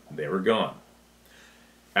gone. They were gone.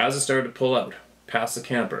 As I started to pull out past the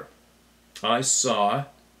camper, I saw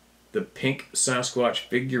the pink Sasquatch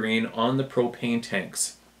figurine on the propane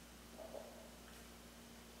tanks.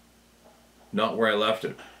 Not where I left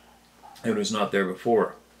it. It was not there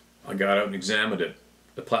before. I got out and examined it.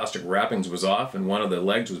 The plastic wrappings was off and one of the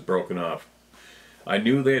legs was broken off. I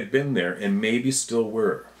knew they had been there and maybe still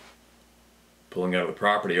were. Pulling out of the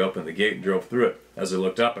property, I opened the gate and drove through it. As I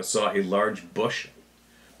looked up, I saw a large bush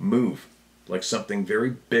move, like something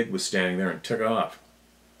very big was standing there, and took off.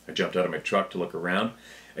 I jumped out of my truck to look around.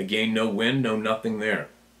 Again, no wind, no nothing there.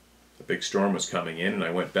 A big storm was coming in, and I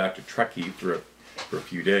went back to Truckee for a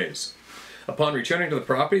few days. Upon returning to the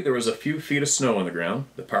property, there was a few feet of snow on the ground.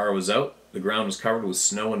 The power was out. The ground was covered with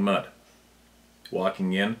snow and mud.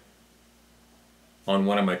 Walking in on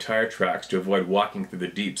one of my tire tracks to avoid walking through the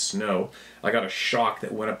deep snow, I got a shock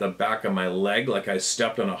that went up the back of my leg like I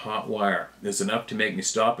stepped on a hot wire. It was enough to make me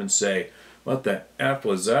stop and say, "What the F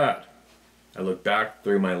was that?" I looked back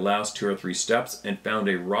through my last 2 or 3 steps and found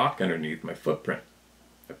a rock underneath my footprint.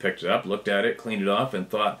 I picked it up, looked at it, cleaned it off, and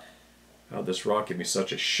thought, "How'd this rock give me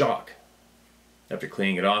such a shock?" After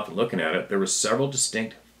cleaning it off and looking at it, there were several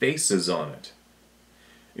distinct faces on it,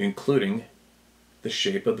 including the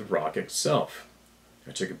shape of the rock itself.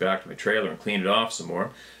 I took it back to my trailer and cleaned it off some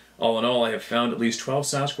more. All in all, I have found at least 12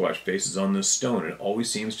 Sasquatch faces on this stone, and it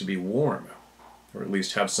always seems to be warm, or at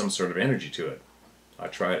least have some sort of energy to it. I'll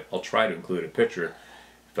try to include a picture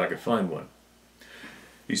if I can find one.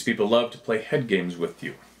 These people love to play head games with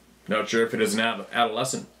you. Not sure if it is an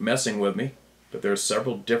adolescent messing with me, but there are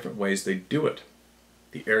several different ways they do it.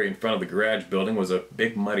 The area in front of the garage building was a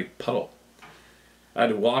big muddy puddle. I had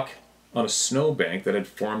to walk on a snowbank that had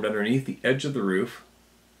formed underneath the edge of the roof,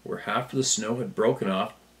 where half of the snow had broken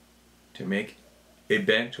off to make a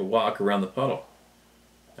bank to walk around the puddle.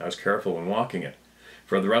 I was careful when walking it,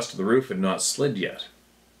 for the rest of the roof had not slid yet.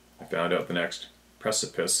 I found out the next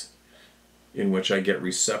precipice in which I get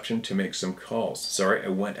reception to make some calls. I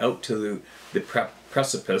went out to the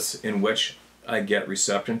precipice in which I get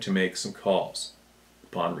reception to make some calls.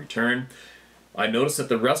 Upon return, I noticed that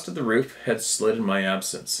the rest of the roof had slid in my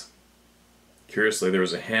absence. Curiously, there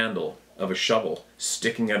was a handle of a shovel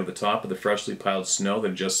sticking out of the top of the freshly piled snow that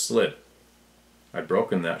had just slid. I'd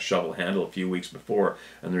broken that shovel handle a few weeks before,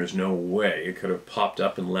 and there's no way it could have popped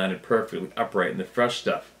up and landed perfectly upright in the fresh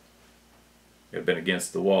stuff. It had been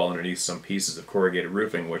against the wall underneath some pieces of corrugated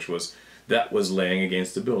roofing, that was laying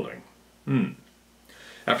against the building.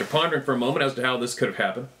 After pondering for a moment as to how this could have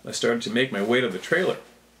happened, I started to make my way to the trailer.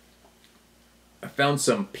 I found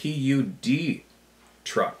some PUD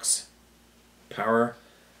trucks, power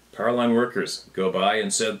line workers, go by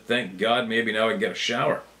and said, "Thank God, maybe now I can get a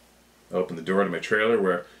shower." I opened the door to my trailer,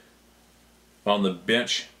 where on the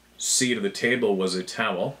bench seat of the table was a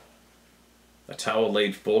towel. A towel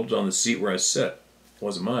laid folded on the seat where I sit. It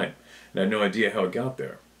wasn't mine, and I had no idea how it got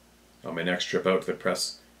there. On my next trip out to the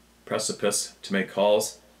precipice to make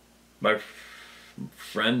calls, my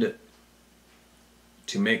friend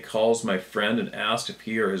and asked if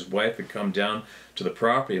he or his wife had come down to the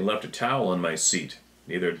property and left a towel on my seat.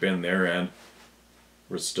 Neither had been there and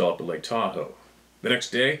were still up at Lake Tahoe. The next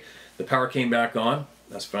day, the power came back on.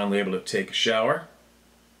 I was finally able to take a shower.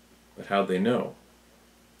 But how'd they know?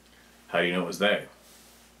 How do you know it was they?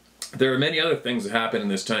 There are many other things that happened in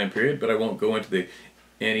this time period, but I won't go into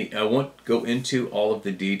all of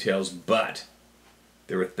the details. But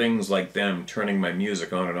there were things like them turning my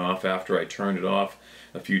music on and off after I turned it off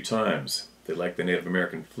a few times. They liked the Native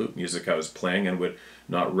American flute music I was playing and would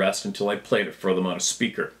not rest until I played it for them on a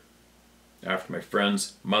speaker. After my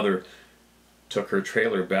friend's mother took her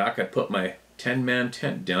trailer back, I put my 10-man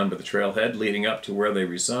tent down by the trailhead leading up to where they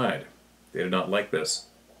reside. They did not like this.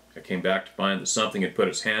 I came back to find that something had put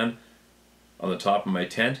its hand on the top of my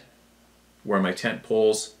tent, where my tent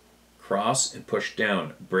poles cross, and pushed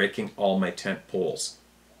down, breaking all my tent poles.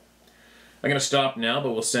 I'm going to stop now,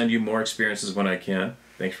 but we'll send you more experiences when I can.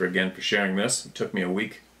 Thanks again for sharing this. It took me a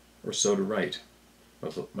week or so to write.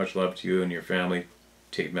 Much love to you and your family,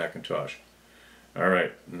 Tate McIntosh.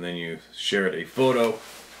 Alright, and then you shared a photo,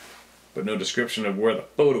 but no description of where the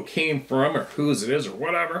photo came from or whose it is or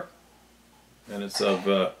whatever. And it's of,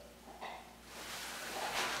 it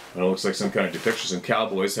looks like some kind of depiction of some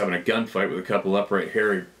cowboys having a gunfight with a couple upright,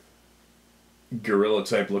 hairy,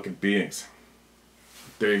 gorilla-type looking beings.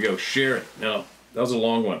 There you go, share it. Now, that was a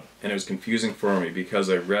long one, and it was confusing for me because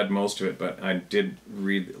I read most of it, but I did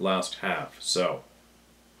read the last half, so.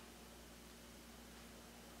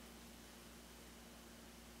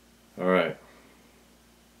 Alright.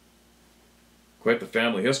 Quite the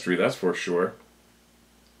family history, that's for sure.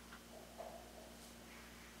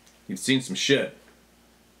 You've seen some shit.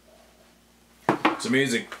 It's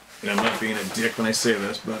amazing, and I'm not being a dick when I say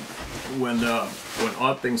this, but when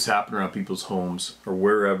odd things happen around people's homes or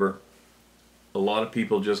wherever, a lot of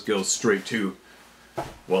people just go straight to,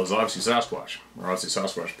 well, it's obviously Sasquatch, or obviously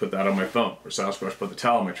Sasquatch put that on my phone, or Sasquatch put the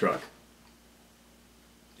towel in my truck.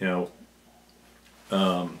 You know,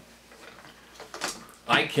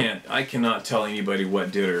 I cannot tell anybody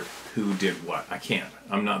what did or who did what. I can't.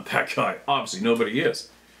 I'm not that guy. Obviously, nobody is.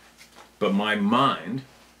 But my mind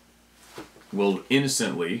will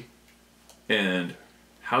innocently, and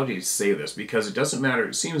how do you say this? Because it doesn't matter,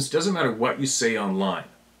 it doesn't matter what you say online.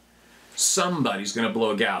 Somebody's going to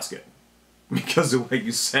blow a gasket because of what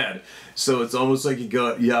you said. So it's almost like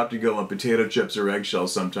you have to go on potato chips or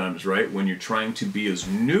eggshells sometimes, right? When you're trying to be as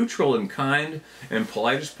neutral and kind and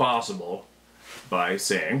polite as possible by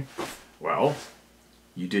saying, well,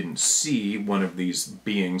 you didn't see one of these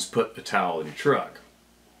beings put a towel in your truck.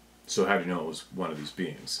 So how do you know it was one of these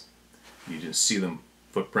beings? You didn't see them,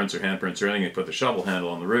 footprints or handprints or anything, and put the shovel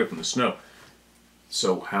handle on the roof in the snow.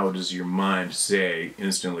 So how does your mind say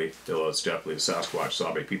instantly, oh, it's definitely the Sasquatch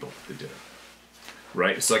Sabe people that did it?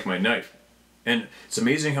 right? It's like my knife. And it's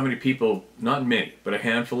amazing how many people, not many, but a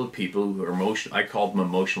handful of people who are I call them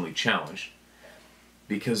emotionally challenged,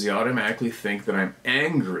 because they automatically think that I'm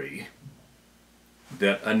angry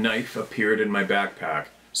that a knife appeared in my backpack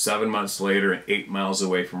 7 months later and 8 miles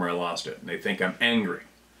away from where I lost it. And they think I'm angry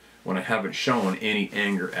when I haven't shown any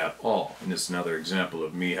anger at all. And this is another example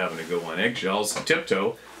of me having to go on eggshells and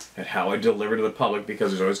tiptoe at how I deliver to the public,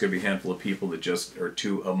 because there's always going to be a handful of people that just are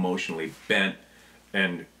too emotionally bent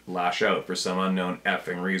and lash out for some unknown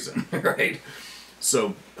effing reason, right?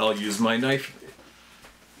 So I'll use my knife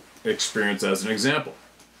experience as an example.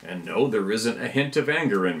 And no, there isn't a hint of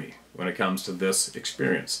anger in me when it comes to this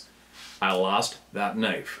experience. I lost that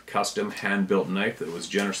knife, custom hand-built knife that was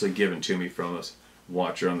generously given to me from a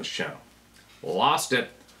watcher on this channel. Lost it,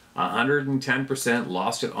 110%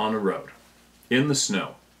 lost it on the road, in the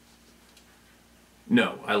snow.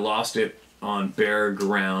 No, I lost it on bare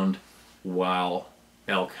ground while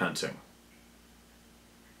elk hunting.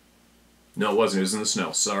 No, it wasn't. It was in the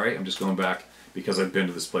snow. Sorry, I'm just going back because I've been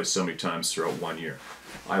to this place so many times throughout 1 year.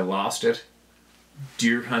 I lost it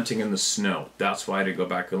deer hunting in the snow. That's why I had to go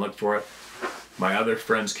back and look for it. My other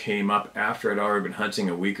friends came up after I'd already been hunting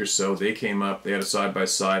a week or so. They came up. They had a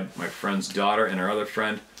side-by-side. My friend's daughter and our other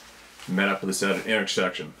friend met up with us at an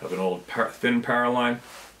intersection of an old thin power line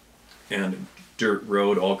and dirt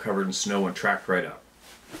road all covered in snow, and tracked right up.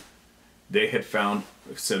 They had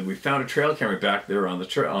said, we found a trail camera back there on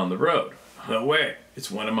the road. No way, it's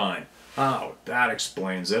one of mine. Oh, that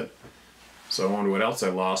explains it. So I wonder what else I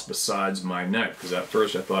lost besides my knife, because at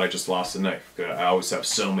first I thought I just lost the knife. I always have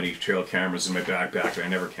so many trail cameras in my backpack and I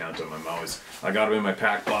never count them. I got them in my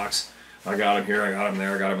pack box, I got them here, I got them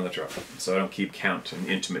there, I got them in the truck. So I don't keep count and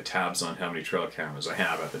intimate tabs on how many trail cameras I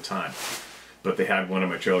have at the time. But they had one of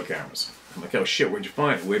my trail cameras. I'm like, oh shit, where'd you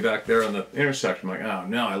find it? Way back there on the intersection. I'm like, oh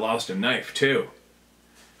no, I lost a knife too.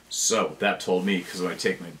 So that told me, because when I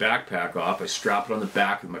take my backpack off, I strap it on the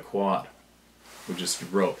back of my quad with just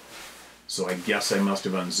rope. So I guess I must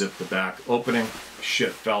have unzipped the back opening.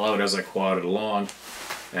 Shit fell out as I quadded along,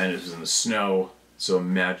 and it was in the snow. So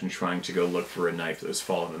imagine trying to go look for a knife that was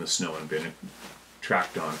fallen in the snow and been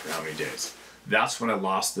tracked on for how many days. That's when I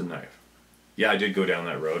lost the knife. Yeah, I did go down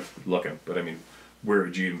that road looking, but I mean, where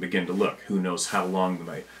would you even begin to look? Who knows how long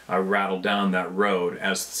I rattled down that road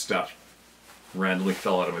as the stuff randomly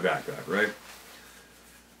fell out of my backpack, right?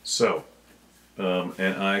 So,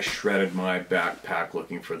 and I shredded my backpack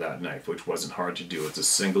looking for that knife, which wasn't hard to do. It's a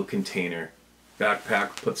single container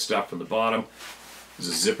backpack, put stuff on the bottom. There's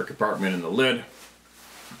a zipper compartment in the lid.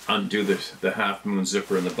 Undo the half moon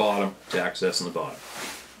zipper in the bottom to access in the bottom.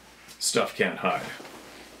 Stuff can't hide.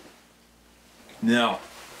 Now,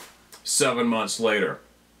 7 months later,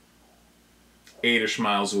 8-ish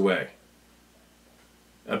miles away,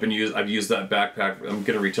 I've used that backpack. I'm going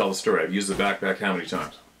to retell the story. I've used the backpack how many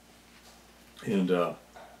times? And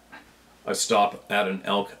I stopped at an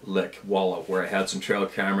elk lick wallow where I had some trail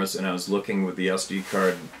cameras, and I was looking with the SD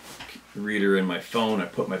card reader in my phone. I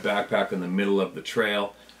put my backpack in the middle of the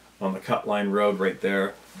trail on the cut line road right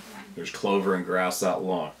there. There's clover and grass that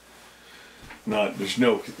long.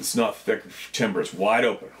 It's not thick timber, it's wide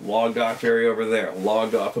open. Logged off area over there,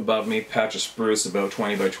 logged off above me, patch of spruce about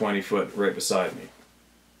 20 by 20 foot right beside me.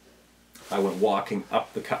 I went walking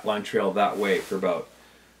up the cut line trail that way for about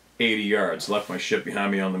 80 yards, left my shit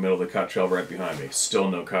behind me on the middle of the cut trail right behind me.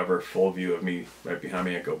 Still no cover, full view of me right behind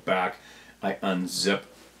me. I go back, I unzip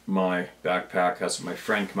my backpack, have my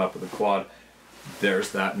friend come up with a quad.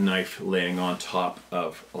 There's that knife laying on top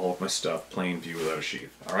of all of my stuff, plain view without a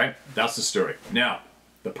sheath. All right, that's the story. Now,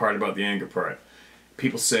 the part about the anger part.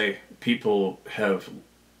 It's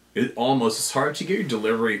hard to get your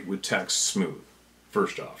delivery with text smooth,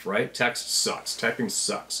 first off, right? Text sucks, typing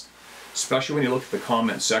sucks. Especially when you look at the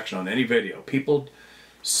comment section on any video. People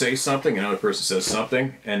say something, another person says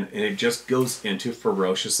something, and it just goes into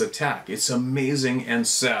ferocious attack. It's amazing and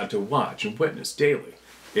sad to watch and witness daily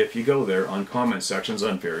if you go there on comment sections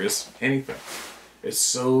on various anything. It's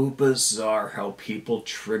so bizarre how people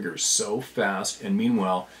trigger so fast, and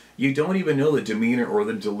meanwhile, you don't even know the demeanor or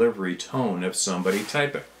the delivery tone of somebody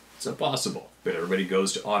typing. It's impossible. But everybody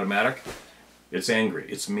goes to automatic. It's angry.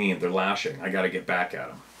 It's mean. They're lashing. I got to get back at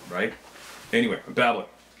them, right? Anyway, I'm babbling.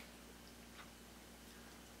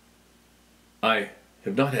 I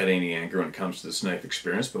have not had any anger when it comes to this knife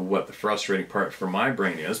experience, but what the frustrating part for my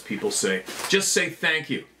brain is, people say, just say thank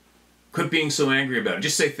you. Quit being so angry about it.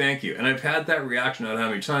 Just say thank you. And I've had that reaction out how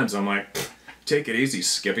many times. I'm like, take it easy,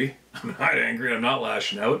 Skippy. I'm not angry, I'm not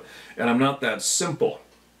lashing out, and I'm not that simple.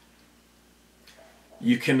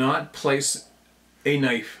 You cannot place a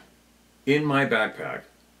knife in my backpack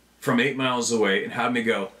from 8 miles away and have me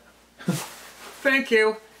go, thank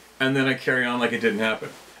you, and then I carry on like it didn't happen.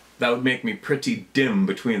 That would make me pretty dim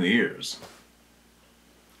between the ears.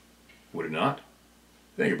 Would it not?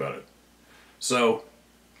 Think about it. So,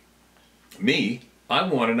 me, I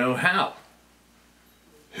want to know how.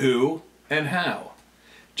 Who and how.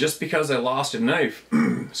 Just because I lost a knife,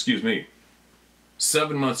 excuse me,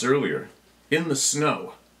 7 months earlier, in the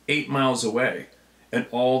snow, 8 miles away, and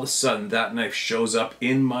all of a sudden that knife shows up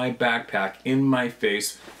in my backpack, in my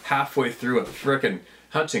face, halfway through a frickin'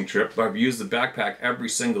 hunting trip. I've used the backpack every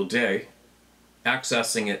single day,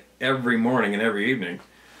 accessing it every morning and every evening.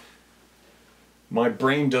 My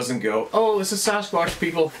brain doesn't go, oh, this is Sasquatch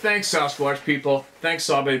people, thanks Sasquatch people, thanks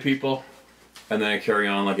Sabe people, and then I carry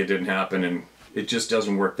on like it didn't happen, and it just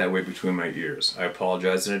doesn't work that way between my ears. I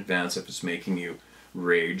apologize in advance if it's making you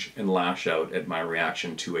rage and lash out at my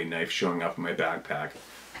reaction to a knife showing up in my backpack.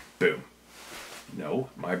 Boom. No,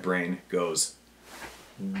 my brain goes,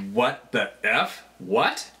 what the F?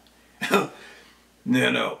 What?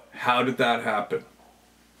 No, how did that happen?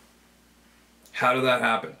 How did that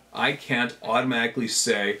happen? I can't automatically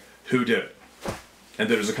say who did it. And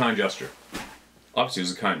that it was a kind gesture. Obviously it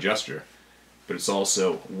was a kind gesture, but it's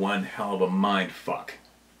also one hell of a mind fuck.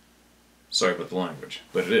 Sorry about the language,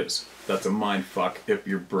 but it is. That's a mind fuck if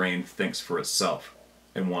your brain thinks for itself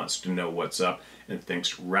and wants to know what's up and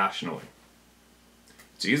thinks rationally.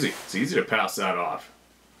 It's easy. It's easy to pass that off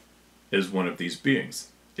as one of these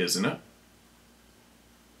beings, isn't it?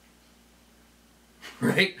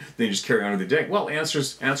 Right? They just carry on with the day. Well,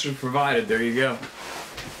 answers provided. There you go.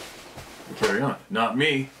 Carry on. Not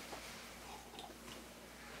me.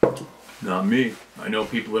 Not me. I know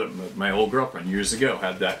people that, my old girlfriend years ago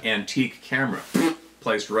had that antique camera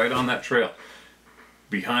placed right on that trail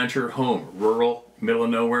behind her home, rural, middle of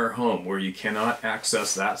nowhere home, where you cannot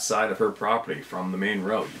access that side of her property from the main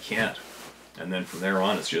road. You can't. And then from there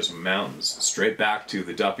on, it's just mountains, straight back to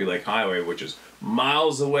the Duffy Lake Highway, which is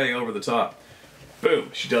miles away over the top.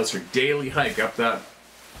 Boom, she does her daily hike up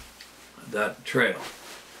that trail.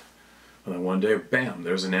 And then one day, bam,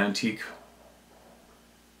 there's an antique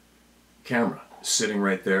camera sitting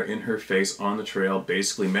right there in her face on the trail,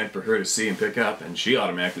 basically meant for her to see and pick up, and she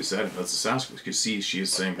automatically said, that's the Sasquatch. You see, she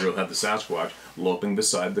is the same girl who had the Sasquatch loping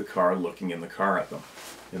beside the car, looking in the car at them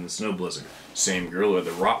in the snow blizzard. Same girl who had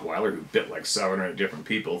the Rottweiler who bit like 7 or 8 different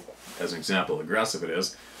people, as an example how aggressive it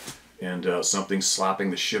is, and something slapping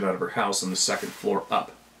the shit out of her house on the 2nd floor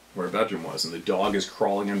up, where her bedroom was, and the dog is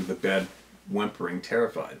crawling under the bed, whimpering,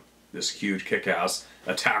 terrified. This huge kick-ass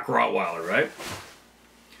attack Rottweiler, right?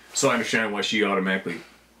 So I understand why she automatically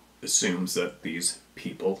assumes that these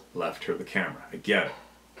people left her the camera. I get it.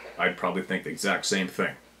 I'd probably think the exact same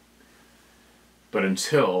thing. But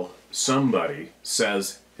until somebody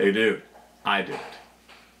says, hey dude, I did it.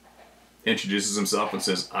 Introduces himself and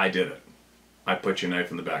says, I did it. I put your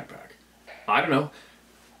knife in the backpack. I don't know.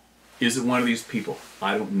 Is it one of these people?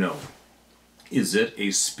 I don't know. Is it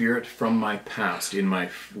a spirit from my past, in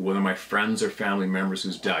one of my friends or family members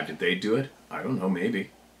who's died? Did they do it? I don't know, maybe.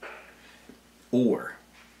 Or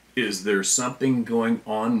is there something going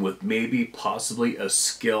on with maybe possibly a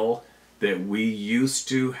skill that we used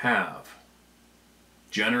to have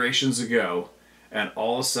generations ago, and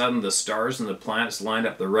all of a sudden the stars and the planets lined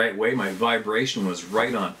up the right way, my vibration was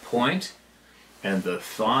right on point, and the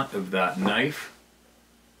thought of that knife,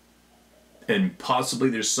 and possibly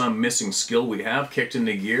there's some missing skill we have kicked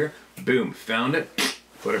into gear, boom, found it,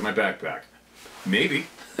 put it in my backpack. Maybe.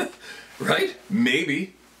 Right?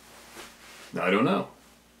 Maybe. I don't know.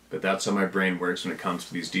 But that's how my brain works when it comes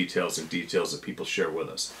to these details and details that people share with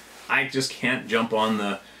us. I just can't jump on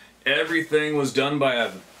the everything was done by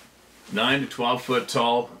a 9 to 12 foot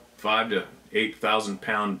tall, 5 to 8,000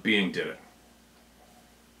 pound being did it.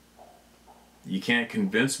 You can't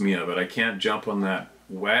convince me of it. I can't jump on that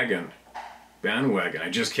bandwagon. I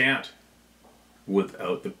just can't.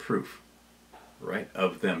 Without the proof, right,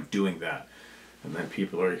 of them doing that. And then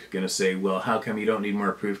people are going to say, well, how come you don't need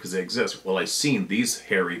more proof because they exist? Well, I've seen these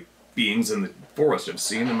hairy beings in the forest. I've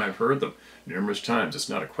seen them, I've heard them numerous times. It's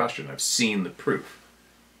not a question. I've seen the proof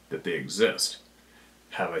that they exist.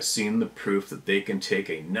 Have I seen the proof that they can take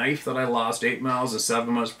a knife that I lost 8 miles and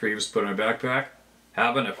 7 months previous, put in my backpack?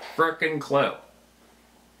 Haven't a frickin' clue.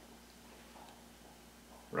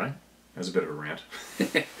 Right? That's a bit of a rant.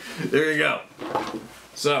 There you go.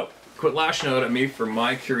 So, quit lashing out at me for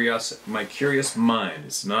my curious mind.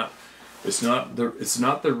 It's not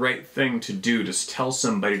the right thing to do to tell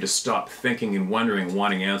somebody to stop thinking and wondering and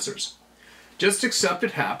wanting answers. Just accept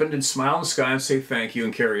it happened and smile in the sky and say thank you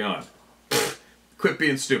and carry on. Quit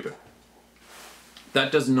being stupid.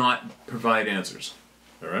 That does not provide answers.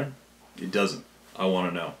 All right? It doesn't. I want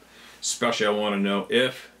to know. Especially I want to know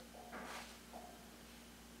if...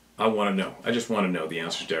 I want to know. I just want to know the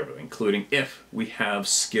answers to everything, including if we have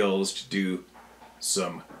skills to do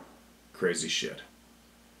some crazy shit.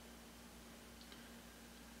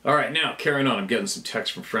 Alright, now, carrying on. I'm getting some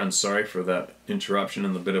text from friends. Sorry for that interruption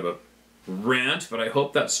and a bit of a rant, but I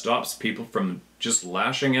hope that stops people from just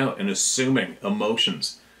lashing out and assuming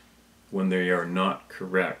emotions when they are not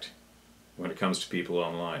correct when it comes to people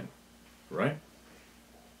online. Right?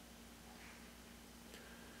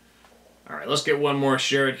 Alright, let's get one more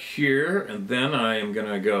shared here, and then I am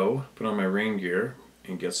going to go put on my rain gear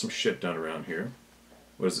and get some shit done around here.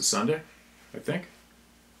 What is it, Sunday? I think?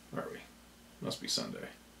 Are we? Must be Sunday.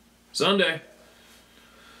 Sunday!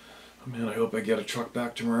 Oh man, I hope I get a truck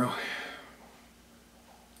back tomorrow.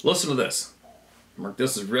 Listen to this. Mark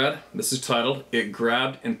this as read. This is titled, It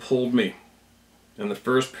Grabbed and Pulled Me. And the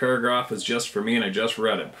first paragraph is just for me, and I just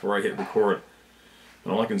read it before I hit record.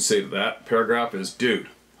 And all I can say to that paragraph is, dude,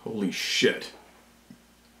 holy shit.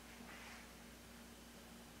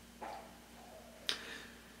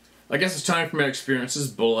 I guess it's time for my experiences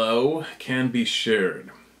below can be shared.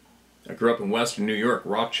 I grew up in western New York,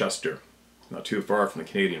 Rochester, not too far from the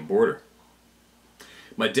Canadian border.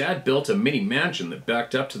 My dad built a mini mansion that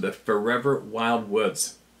backed up to the Forever Wild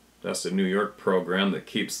Woods. That's a New York program that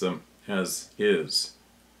keeps them as is.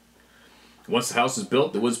 Once the house was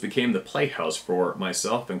built, the woods became the playhouse for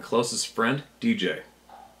myself and closest friend, DJ.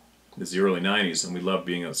 It was the early 90s and we loved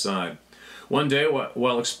being outside. One day,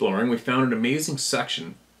 while exploring, we found an amazing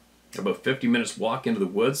section, about 50 minutes walk into the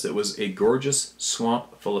woods, that was a gorgeous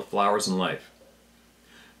swamp full of flowers and life.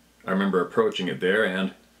 I remember approaching it there,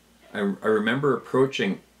 and I remember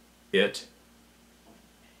approaching it.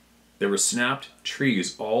 There were snapped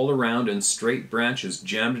trees all around and straight branches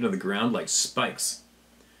jammed into the ground like spikes.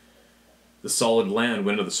 The solid land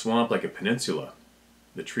went into the swamp like a peninsula.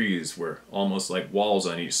 The trees were almost like walls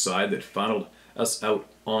on each side that funneled us out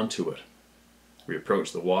onto it. We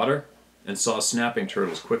approached the water and saw snapping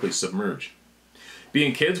turtles quickly submerge.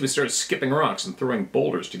 Being kids, we started skipping rocks and throwing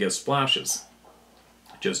boulders to get splashes.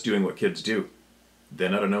 Just doing what kids do.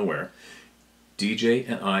 Then out of nowhere, DJ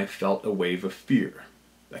and I felt a wave of fear.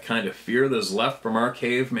 That kind of fear that is left from our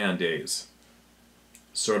caveman days.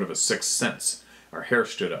 Sort of a sixth sense. Our hair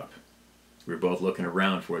stood up. We were both looking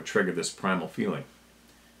around for what triggered this primal feeling.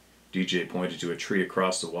 DJ pointed to a tree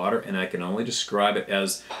across the water, and I can only describe it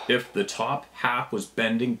as if the top half was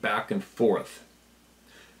bending back and forth.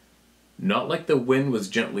 Not like the wind was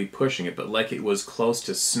gently pushing it, but like it was close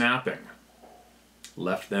to snapping.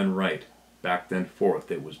 Left then right, back then forth,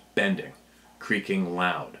 it was bending, creaking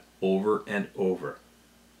loud, over and over,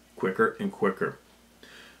 quicker and quicker.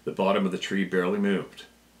 The bottom of the tree barely moved.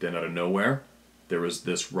 Then out of nowhere, there was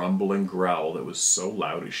this rumbling growl that was so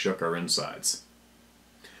loud it shook our insides.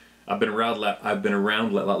 I've been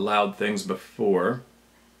around loud things before,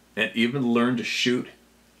 and even learned to shoot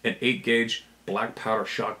an 8-gauge black powder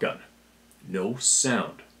shotgun. No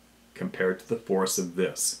sound compared to the force of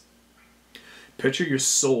this. Picture your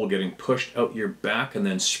soul getting pushed out your back and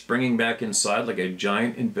then springing back inside like a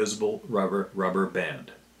giant invisible rubber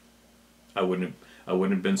band. I wouldn't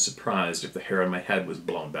have been surprised if the hair on my head was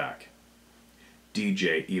blown back.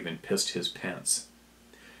 DJ even pissed his pants.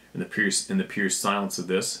 In the pure silence of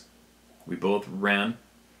this, we both ran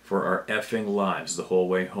for our effing lives the whole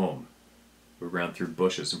way home. We ran through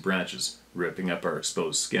bushes and branches, ripping up our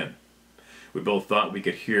exposed skin. We both thought we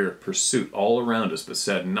could hear pursuit all around us, but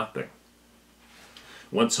said nothing.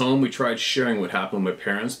 Once home, we tried sharing what happened with my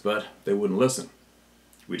parents, but they wouldn't listen.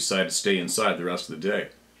 We decided to stay inside the rest of the day.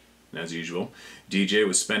 As usual, DJ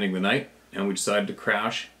was spending the night, and we decided to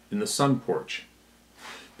crash in the sun porch.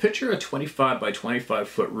 Picture a 25 by 25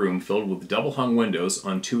 foot room filled with double hung windows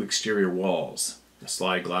on 2 exterior walls, a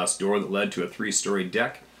slide glass door that led to a 3-story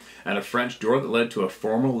deck, and a French door that led to a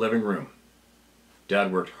formal living room.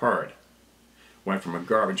 Dad worked hard. Went from a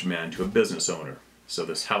garbage man to a business owner, so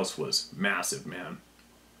this house was massive, man.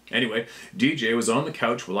 Anyway, DJ was on the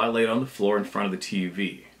couch while I laid on the floor in front of the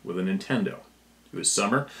TV with a Nintendo. It was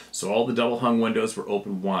summer, so all the double hung windows were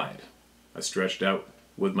open wide. I stretched out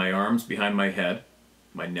with my arms behind my head,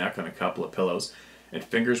 my neck on a couple of pillows, and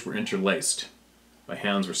fingers were interlaced. My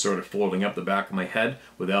hands were sort of folding up the back of my head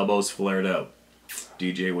with elbows flared out.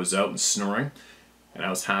 DJ was out and snoring, and I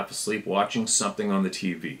was half asleep watching something on the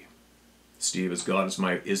TV. Steve, as God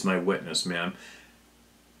is my witness, man.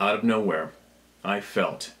 Out of nowhere, I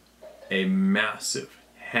felt a massive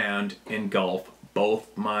hand engulf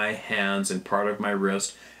both my hands and part of my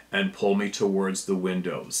wrist and pull me towards the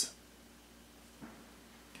windows.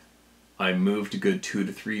 I moved a good 2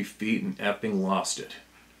 to 3 feet and effing lost it.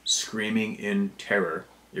 screaming in terror.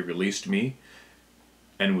 It released me,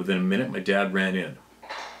 and within a minute my dad ran in.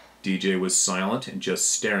 DJ was silent and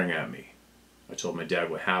just staring at me. I told my dad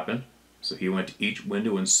what happened, so he went to each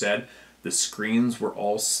window and said the screens were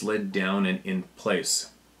all slid down and in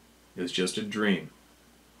place. It was just a dream.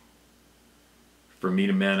 For me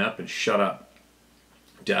to man up and shut up.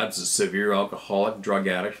 Dad's a severe alcoholic, drug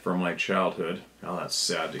addict from my childhood. Now that's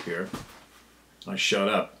sad to hear. I shut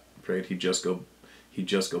up, prayed he'd just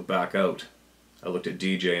go back out. I looked at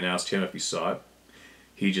DJ and asked him if he saw it.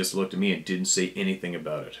 He just looked at me and didn't say anything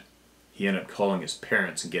about it. He ended up calling his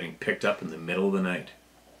parents and getting picked up in the middle of the night.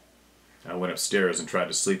 I went upstairs and tried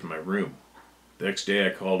to sleep in my room. The next day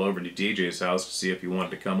I called over to DJ's house to see if he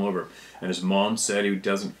wanted to come over, and his mom said he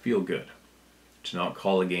doesn't feel good, to not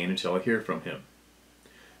call again until I hear from him.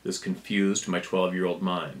 This confused my 12-year-old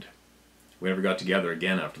mind. We never got together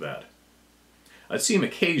again after that. I'd see him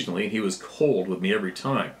occasionally, and he was cold with me every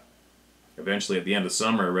time. Eventually, at the end of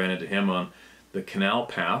summer, I ran into him on the canal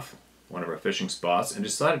path, one of our fishing spots, and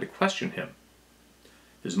decided to question him.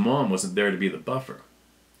 His mom wasn't there to be the buffer.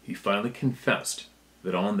 He finally confessed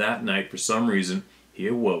that on that night, for some reason, he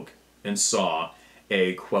awoke and saw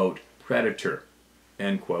a, quote, predator,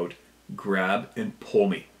 end quote, grab and pull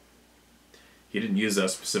me. He didn't use that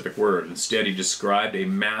specific word. Instead, he described a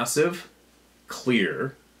massive,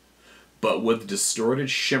 clear, but with distorted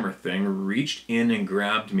shimmer thing reached in and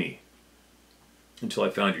grabbed me. Until I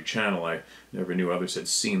found your channel, I never knew others had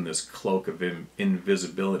seen this cloak of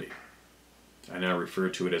invisibility. I now refer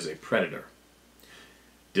to it as a predator.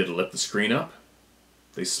 Did it lift the screen up?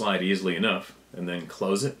 They slide easily enough, and then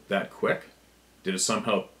close it that quick? Did it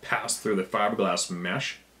somehow pass through the fiberglass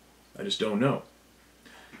mesh? I just don't know.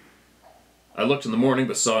 I looked in the morning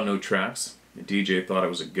but saw no tracks, and DJ thought it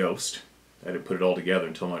was a ghost. I didn't put it all together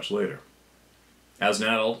until much later. As an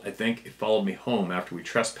adult, I think it followed me home after we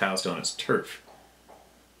trespassed on its turf.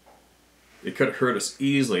 It could have hurt us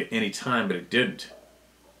easily at any time, but it didn't.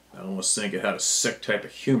 I almost think it had a sick type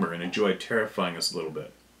of humor and enjoyed terrifying us a little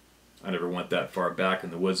bit. I never went that far back in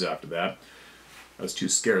the woods after that. I was too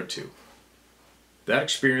scared to. That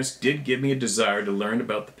experience did give me a desire to learn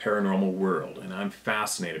about the paranormal world, and I'm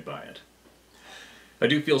fascinated by it. I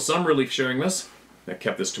do feel some relief sharing this. I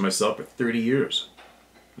kept this to myself for 30 years.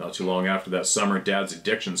 Not too long after that summer, Dad's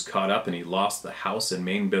addictions caught up and he lost the house and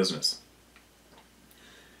main business.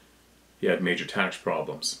 He had major tax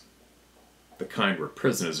problems, the kind where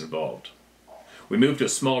prison is involved. We moved to a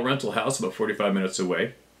small rental house about 45 minutes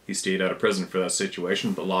away. He stayed out of prison for that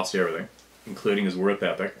situation, but lost everything, including his work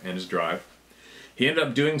ethic and his drive. He ended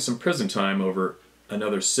up doing some prison time over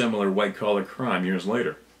another similar white-collar crime years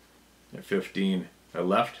later. At 15, I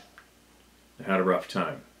left. I had a rough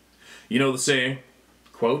time. You know the saying,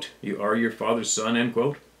 quote, "You are your father's son," end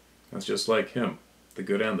quote? That's just like him, the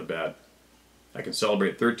good and the bad. I can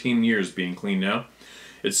celebrate 13 years being clean now.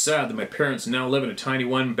 It's sad that my parents now live in a tiny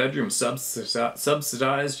one-bedroom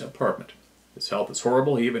subsidized apartment. His health is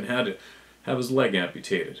horrible. He even had to have his leg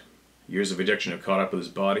amputated. Years of addiction have caught up with his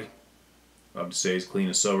body. I'd love to say he's clean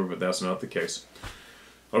and sober, but that's not the case.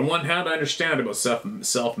 On one hand, I understand about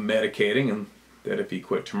self-medicating and that if he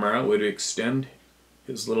quit tomorrow, it would extend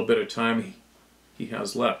his little bit of time he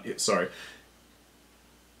has left.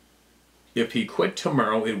 If he quit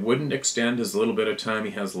tomorrow, it wouldn't extend his little bit of time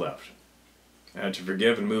he has left. I had to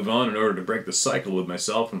forgive and move on in order to break the cycle with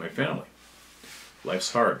myself and my family.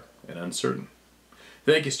 Life's hard and uncertain.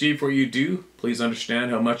 Thank you, Steve, for what you do. Please understand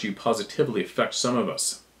how much you positively affect some of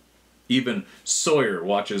us. Even Sawyer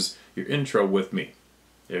watches your intro with me.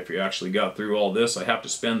 If you actually got through all this, I have to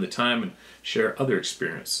spend the time and share other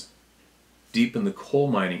experience. Deep in the coal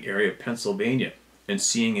mining area of Pennsylvania and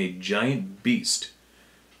seeing a giant beast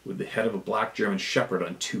with the head of a black German shepherd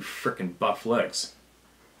on 2 frickin' buff legs.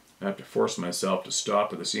 I have to force myself to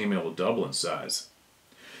stop or this email will double in size.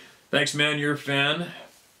 Thanks, man, you're a fan.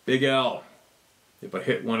 Big L. If I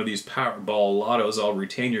hit one of these Powerball lottos, I'll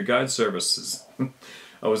retain your guide services.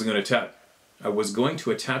 I was going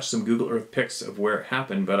to attach some Google Earth pics of where it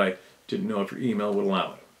happened, but I didn't know if your email would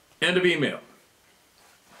allow it. End of email.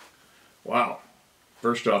 Wow.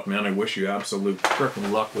 First off, man, I wish you absolute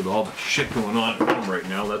frickin' luck with all the shit going on at home right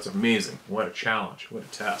now. That's amazing. What a challenge. What a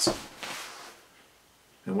test.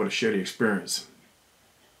 And what a shitty experience.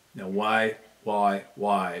 Now, why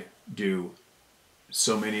do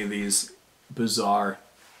so many of these bizarre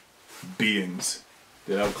beings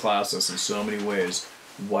that outclass us in so many ways,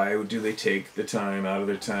 why do they take the time out of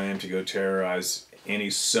their time to go terrorize any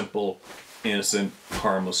simple, innocent,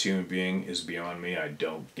 harmless human being is beyond me. I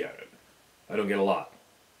don't get it. I don't get a lot,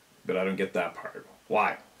 but I don't get that part.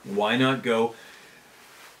 Why? Why not go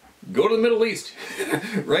Go to the Middle East,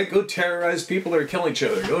 right? Go terrorize people that are killing each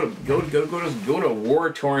other. Go to a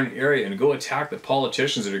war-torn area and go attack the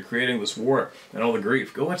politicians that are creating this war and all the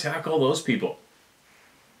grief. Go attack all those people.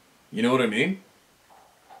 You know what I mean?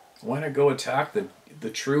 Why not go attack the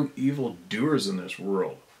true evil doers in this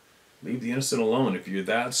world? Leave the innocent alone. If you're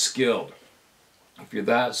that skilled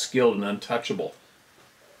and untouchable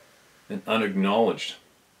and unacknowledged,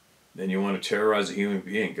 then you want to terrorize a human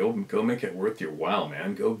being, go make it worth your while,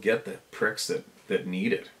 man. Go get the pricks that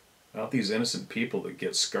need it. Not these innocent people that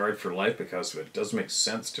get scarred for life because of it. It doesn't make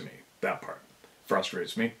sense to me. That part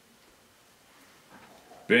frustrates me.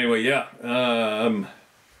 But anyway, yeah.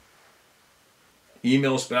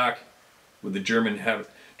 Emails back with the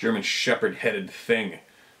German Shepherd-headed thing.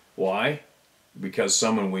 Why? Because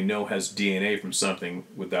someone we know has DNA from something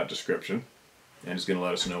with that description, and is going to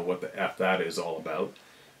let us know what the F that is all about.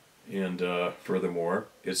 And furthermore,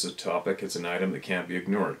 it's a topic, it's an item that can't be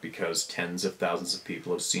ignored because tens of thousands of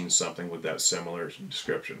people have seen something with that similar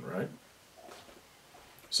description, right?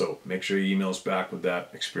 So make sure you email us back with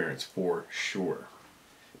that experience for sure.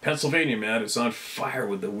 Pennsylvania, man, it's on fire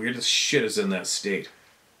with the weirdest shit is in that state.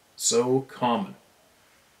 So common.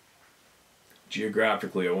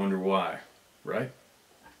 Geographically, I wonder why, right?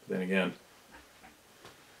 But then again,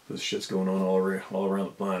 this shit's going on all around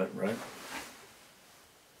the planet, right?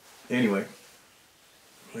 Anyway,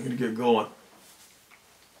 I'm gonna get going.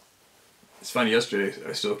 It's funny, yesterday,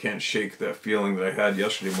 I still can't shake that feeling that I had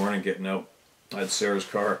yesterday morning getting out. I had Sarah's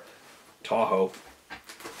car, Tahoe,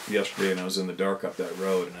 yesterday, and I was in the dark up that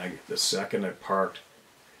road, and the second I parked,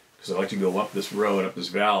 because I like to go up this road, up this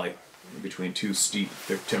valley, between two steep,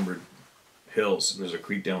 thick timbered hills, and there's a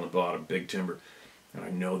creek down the bottom, big timber, and I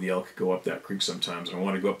know the elk go up that creek sometimes, and I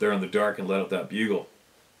want to go up there in the dark and let out that bugle.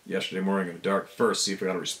 Yesterday morning in the dark first, see if I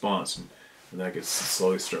got a response, and then I could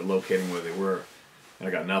slowly start locating where they were, and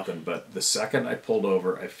I got nothing. But the second I pulled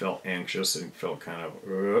over, I felt anxious and felt kind of,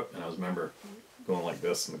 and I remember going like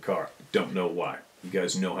this in the car. Don't know why. You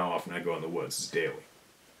guys know how often I go in the woods. It's daily.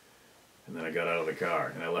 And then I got out of the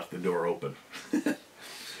car and I left the door open.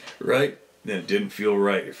 Right? And it didn't feel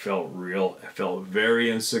right. It felt real. I felt very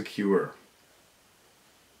insecure.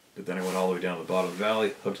 But then I went all the way down to the bottom of the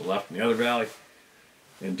valley, hooked a left in the other valley,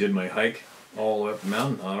 and did my hike all the way up the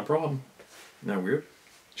mountain, not a problem. Isn't that weird?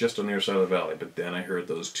 Just on the other side of the valley. But then I heard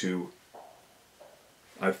those two.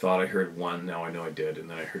 I thought I heard one, now I know I did, and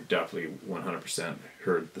then I heard definitely 100%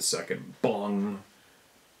 heard the second bong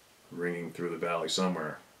ringing through the valley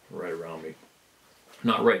somewhere right around me.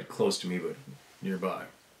 Not right close to me, but nearby.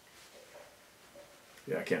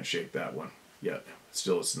 Yeah, I can't shake that one yet.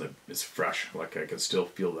 Still, it's fresh. Like I can still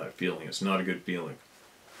feel that feeling. It's not a good feeling.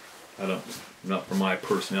 Not for my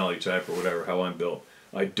personality type or whatever, how I'm built.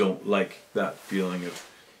 I don't like that feeling of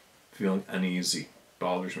feeling uneasy.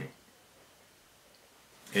 Bothers me.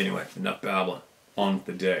 Anyway, enough babbling. On with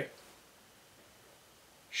the day.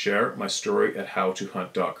 Share my story at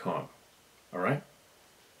howtohunt.com. Alright?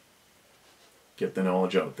 Get the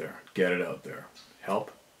knowledge out there. Get it out there.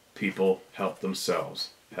 Help people help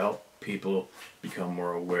themselves. Help people become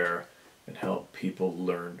more aware and help people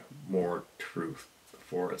learn more truth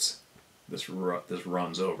before this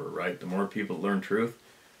runs over, right? The more people learn truth,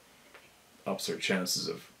 ups their chances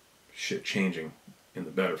of shit changing in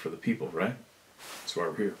the better for the people, right? That's why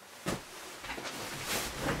we're here.